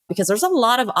paths, because there's a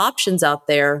lot of options out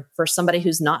there for somebody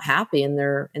who's not happy in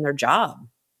their job.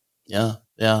 Yeah.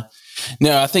 Yeah.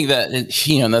 No, I think that,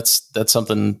 that's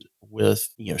something with,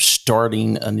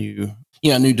 starting a new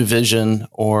division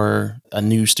or a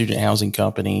new student housing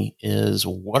company is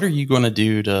what are you going to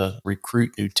do to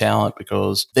recruit new talent?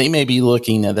 Because they may be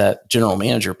looking at that general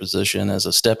manager position as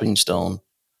a stepping stone.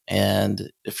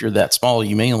 And if you're that small,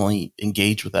 you may only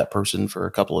engage with that person for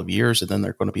a couple of years and then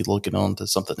they're going to be looking on to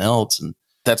something else. And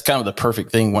that's kind of the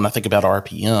perfect thing when I think about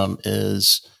RPM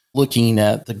is looking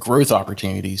at the growth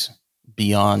opportunities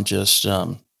beyond just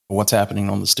what's happening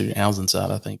on the student housing side,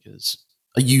 I think is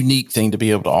a unique thing to be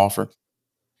able to offer.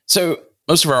 So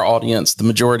most of our audience, the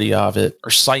majority of it are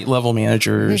site level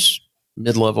managers,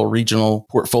 mid-level, regional,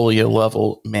 portfolio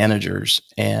level managers.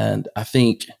 And I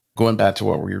think going back to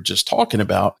what we were just talking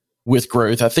about with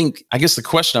growth, I guess the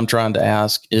question I'm trying to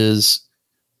ask is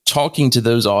talking to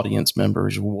those audience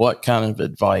members, what kind of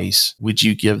advice would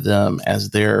you give them as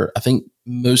I think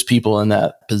most people in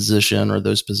that position or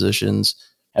those positions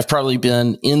have probably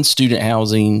been in student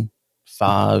housing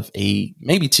 5, 8,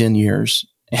 maybe 10 years.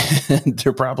 and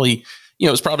they're probably,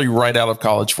 it's probably right out of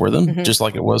college for them, Mhm. just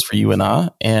like it was for you and I.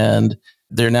 And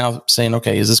they're now saying,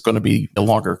 okay, is this going to be a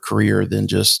longer career than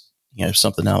just,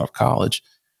 something out of college?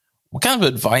 What kind of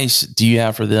advice do you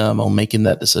have for them on making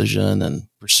that decision and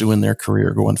pursuing their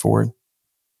career going forward?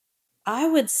 I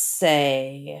would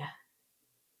say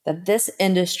that this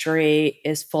industry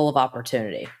is full of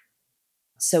opportunity.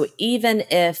 So even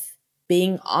if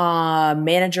being a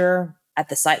manager at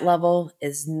the site level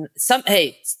is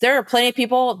there are plenty of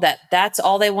people that's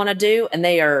all they want to do and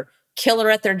they are killer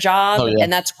at their job, Oh, yeah.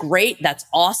 and that's great. That's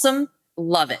awesome.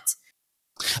 Love it.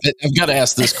 I've got to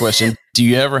ask this question. Do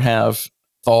you ever have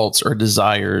thoughts or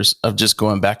desires of just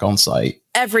going back on site?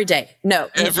 Every day. No.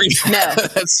 No.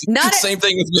 That's Not same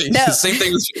thing with me. No. Same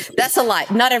thing with me. That's a lie.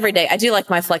 Not every day. I do like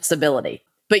my flexibility.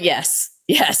 But yes.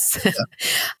 Yeah.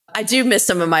 I do miss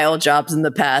some of my old jobs in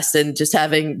the past and just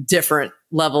having different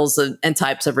levels and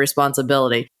types of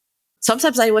responsibility.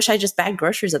 Sometimes I wish I just bagged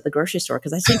groceries at the grocery store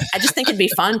because I just think it'd be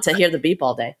fun to hear the beep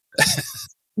all day.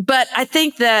 But I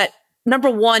think that number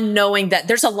one, knowing that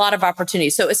there's a lot of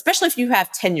opportunities. So especially if you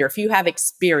have tenure, if you have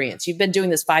experience, you've been doing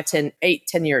this 5, 10, 8,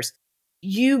 10 years,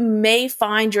 you may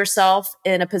find yourself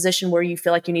in a position where you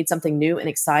feel like you need something new and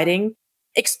exciting.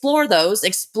 Explore those.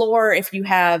 Explore if you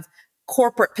have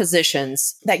corporate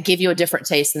positions that give you a different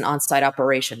taste than on-site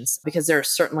operations, because there's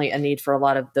certainly a need for a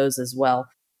lot of those as well.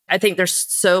 I think there's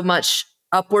so much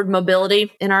upward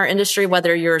mobility in our industry,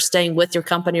 whether you're staying with your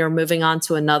company or moving on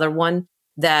to another one,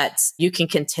 that you can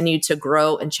continue to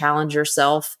grow and challenge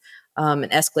yourself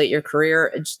and escalate your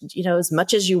career, as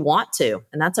much as you want to.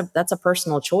 And that's a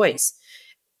personal choice.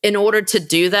 In order to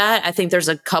do that, I think there's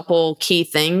a couple key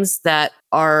things that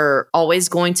are always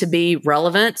going to be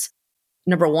relevant.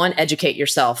 Number one, educate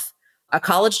yourself. A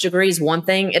college degree is one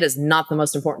thing. It is not the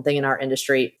most important thing in our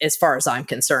industry, as far as I'm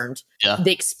concerned. Yeah.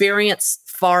 The experience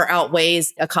far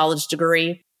outweighs a college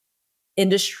degree.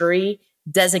 Industry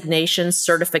designations,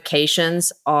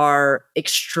 certifications are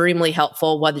extremely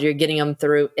helpful, whether you're getting them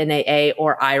through NAA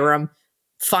or IRM.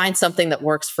 Find something that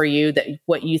works for you, that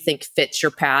what you think fits your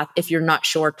path. If you're not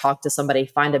sure, talk to somebody,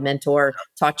 find a mentor,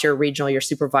 talk to your regional, your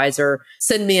supervisor,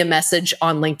 send me a message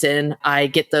on LinkedIn. I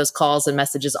get those calls and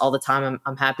messages all the time.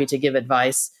 I'm happy to give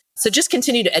advice. So just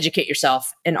continue to educate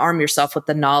yourself and arm yourself with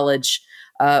the knowledge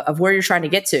of where you're trying to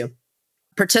get to.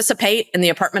 Participate in the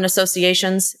apartment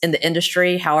associations in the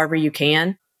industry, however you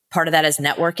can. Part of that is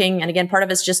networking. And again, part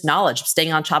of it's just knowledge.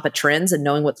 Staying on top of trends and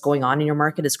knowing what's going on in your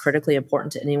market is critically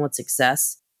important to anyone's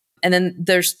success. And then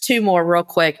there's two more real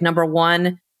quick. Number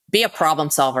one, be a problem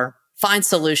solver. Find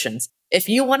solutions. If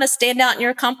you want to stand out in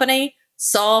your company,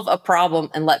 solve a problem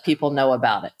and let people know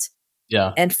about it.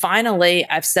 Yeah. And finally,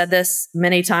 I've said this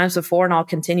many times before, and I'll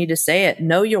continue to say it.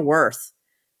 Know your worth.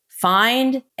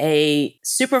 Find a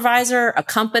supervisor, a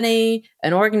company,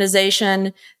 an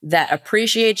organization that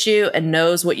appreciates you and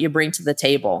knows what you bring to the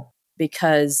table,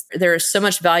 because there is so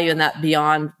much value in that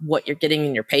beyond what you're getting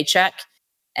in your paycheck.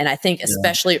 And I think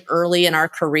especially early in our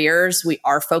careers, we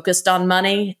are focused on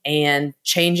money and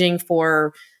changing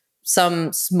for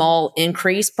some small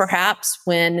increase, perhaps,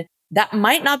 when that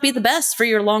might not be the best for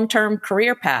your long-term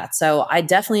career path. So I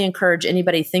definitely encourage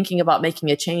anybody thinking about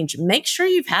making a change, make sure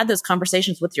you've had those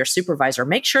conversations with your supervisor.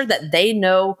 Make sure that they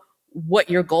know what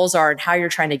your goals are and how you're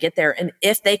trying to get there. And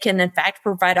if they can, in fact,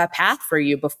 provide a path for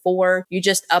you before you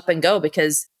just up and go,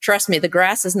 because trust me, the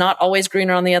grass is not always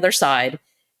greener on the other side.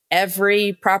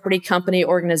 Every property company,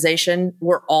 organization,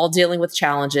 we're all dealing with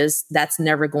challenges. That's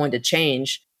never going to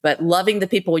change. But loving the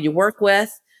people you work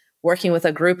with, working with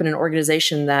a group and an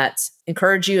organization that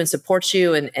encourages you and supports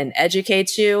you and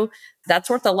educates you, that's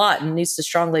worth a lot and needs to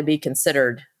strongly be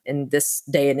considered in this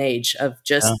day and age of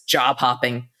just job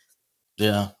hopping.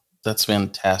 Yeah, that's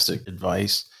fantastic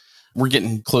advice. We're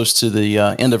getting close to the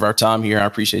end of our time here. I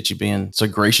appreciate you being so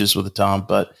gracious with the time.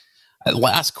 But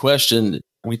last question,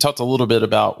 we talked a little bit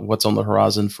about what's on the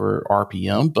horizon for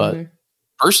RPM, but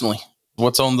personally,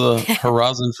 what's on the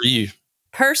horizon for you?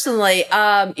 Personally,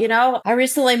 I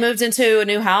recently moved into a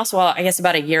new house, I guess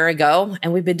about a year ago,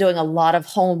 and we've been doing a lot of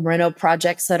home reno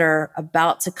projects that are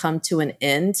about to come to an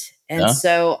end. And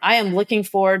so I am looking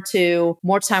forward to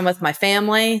more time with my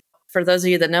family. For those of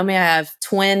you that know me, I have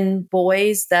twin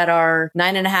boys that are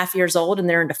 9.5 years old and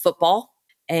they're into football.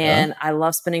 And I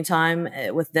love spending time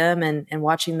with them and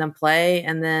watching them play.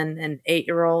 And then an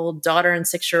 8-year-old daughter and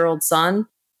 6-year-old son.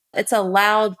 It's a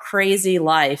loud, crazy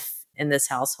life in this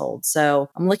household. So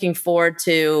I'm looking forward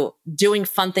to doing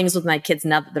fun things with my kids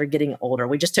now that they're getting older.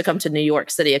 We just took them to New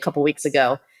York City a couple weeks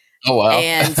ago. Oh, wow.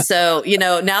 And so,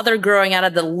 now they're growing out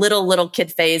of the little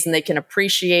kid phase and they can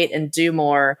appreciate and do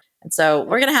more. And so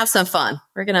we're going to have some fun.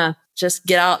 We're going to just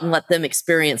get out and let them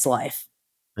experience life.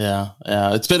 Yeah.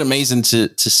 It's been amazing to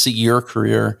see your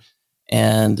career.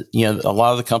 And, a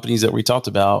lot of the companies that we talked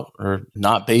about are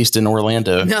not based in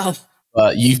Orlando. No.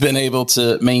 But you've been able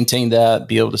to maintain that,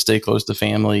 be able to stay close to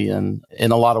family. And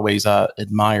in a lot of ways, I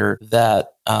admire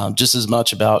that just as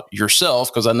much about yourself,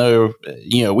 because I know,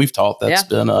 we've talked, that's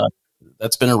been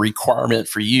a requirement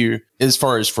for you as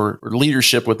far as for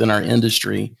leadership within our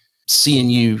industry. Seeing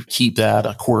you keep that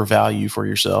a core value for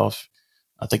yourself,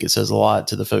 I think it says a lot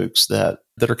to the folks that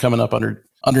are coming up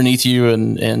underneath you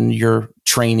and your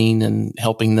training and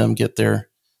helping them get their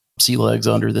sea legs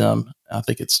under them. I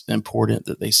think it's important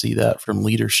that they see that from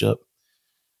leadership.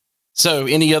 So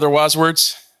any other wise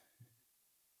words?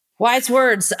 Wise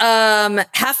words.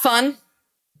 Have fun.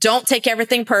 Don't take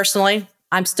everything personally.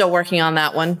 I'm still working on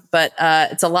that one, but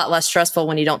it's a lot less stressful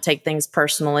when you don't take things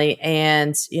personally.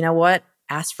 And you know what?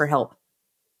 Ask for help.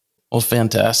 Well,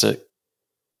 fantastic.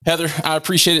 Heather, I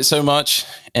appreciate it so much.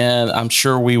 And I'm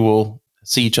sure we will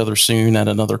see each other soon at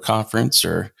another conference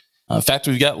or in fact,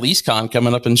 we've got LeaseCon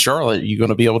coming up in Charlotte. Are you going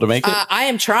to be able to make it? I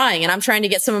am trying, and I'm trying to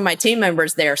get some of my team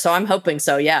members there. So I'm hoping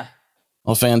so. Yeah.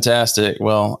 Well, fantastic.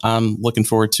 Well, I'm looking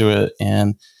forward to it,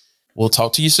 and we'll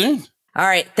talk to you soon. All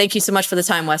right. Thank you so much for the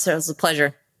time, Wes. It was a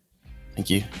pleasure. Thank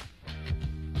you.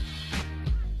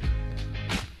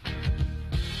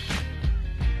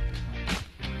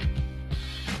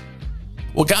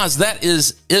 Well, guys, that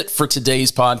is it for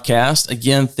today's podcast.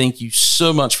 Again, thank you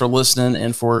so much for listening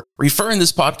and for referring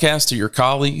this podcast to your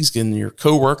colleagues and your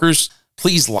coworkers.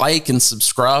 Please like and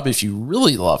subscribe if you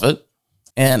really love it.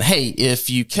 And hey, if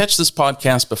you catch this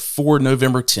podcast before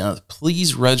November 10th,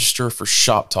 please register for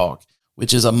Shop Talk,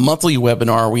 which is a monthly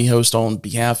webinar we host on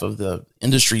behalf of the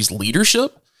industry's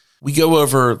leadership. We go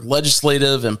over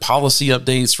legislative and policy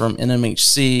updates from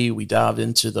NMHC. We dive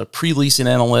into the pre-leasing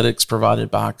analytics provided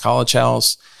by College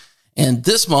House. And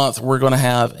this month, we're going to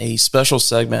have a special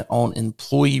segment on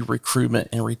employee recruitment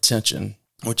and retention,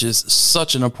 which is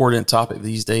such an important topic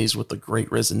these days with the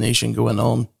Great Resignation going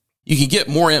on. You can get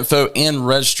more info and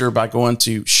register by going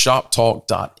to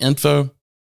shoptalk.info.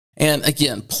 And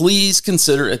again, please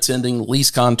consider attending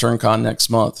LeaseCon TurnCon next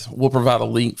month. We'll provide a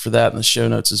link for that in the show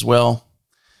notes as well.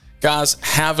 Guys,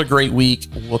 have a great week.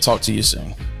 We'll talk to you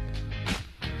soon.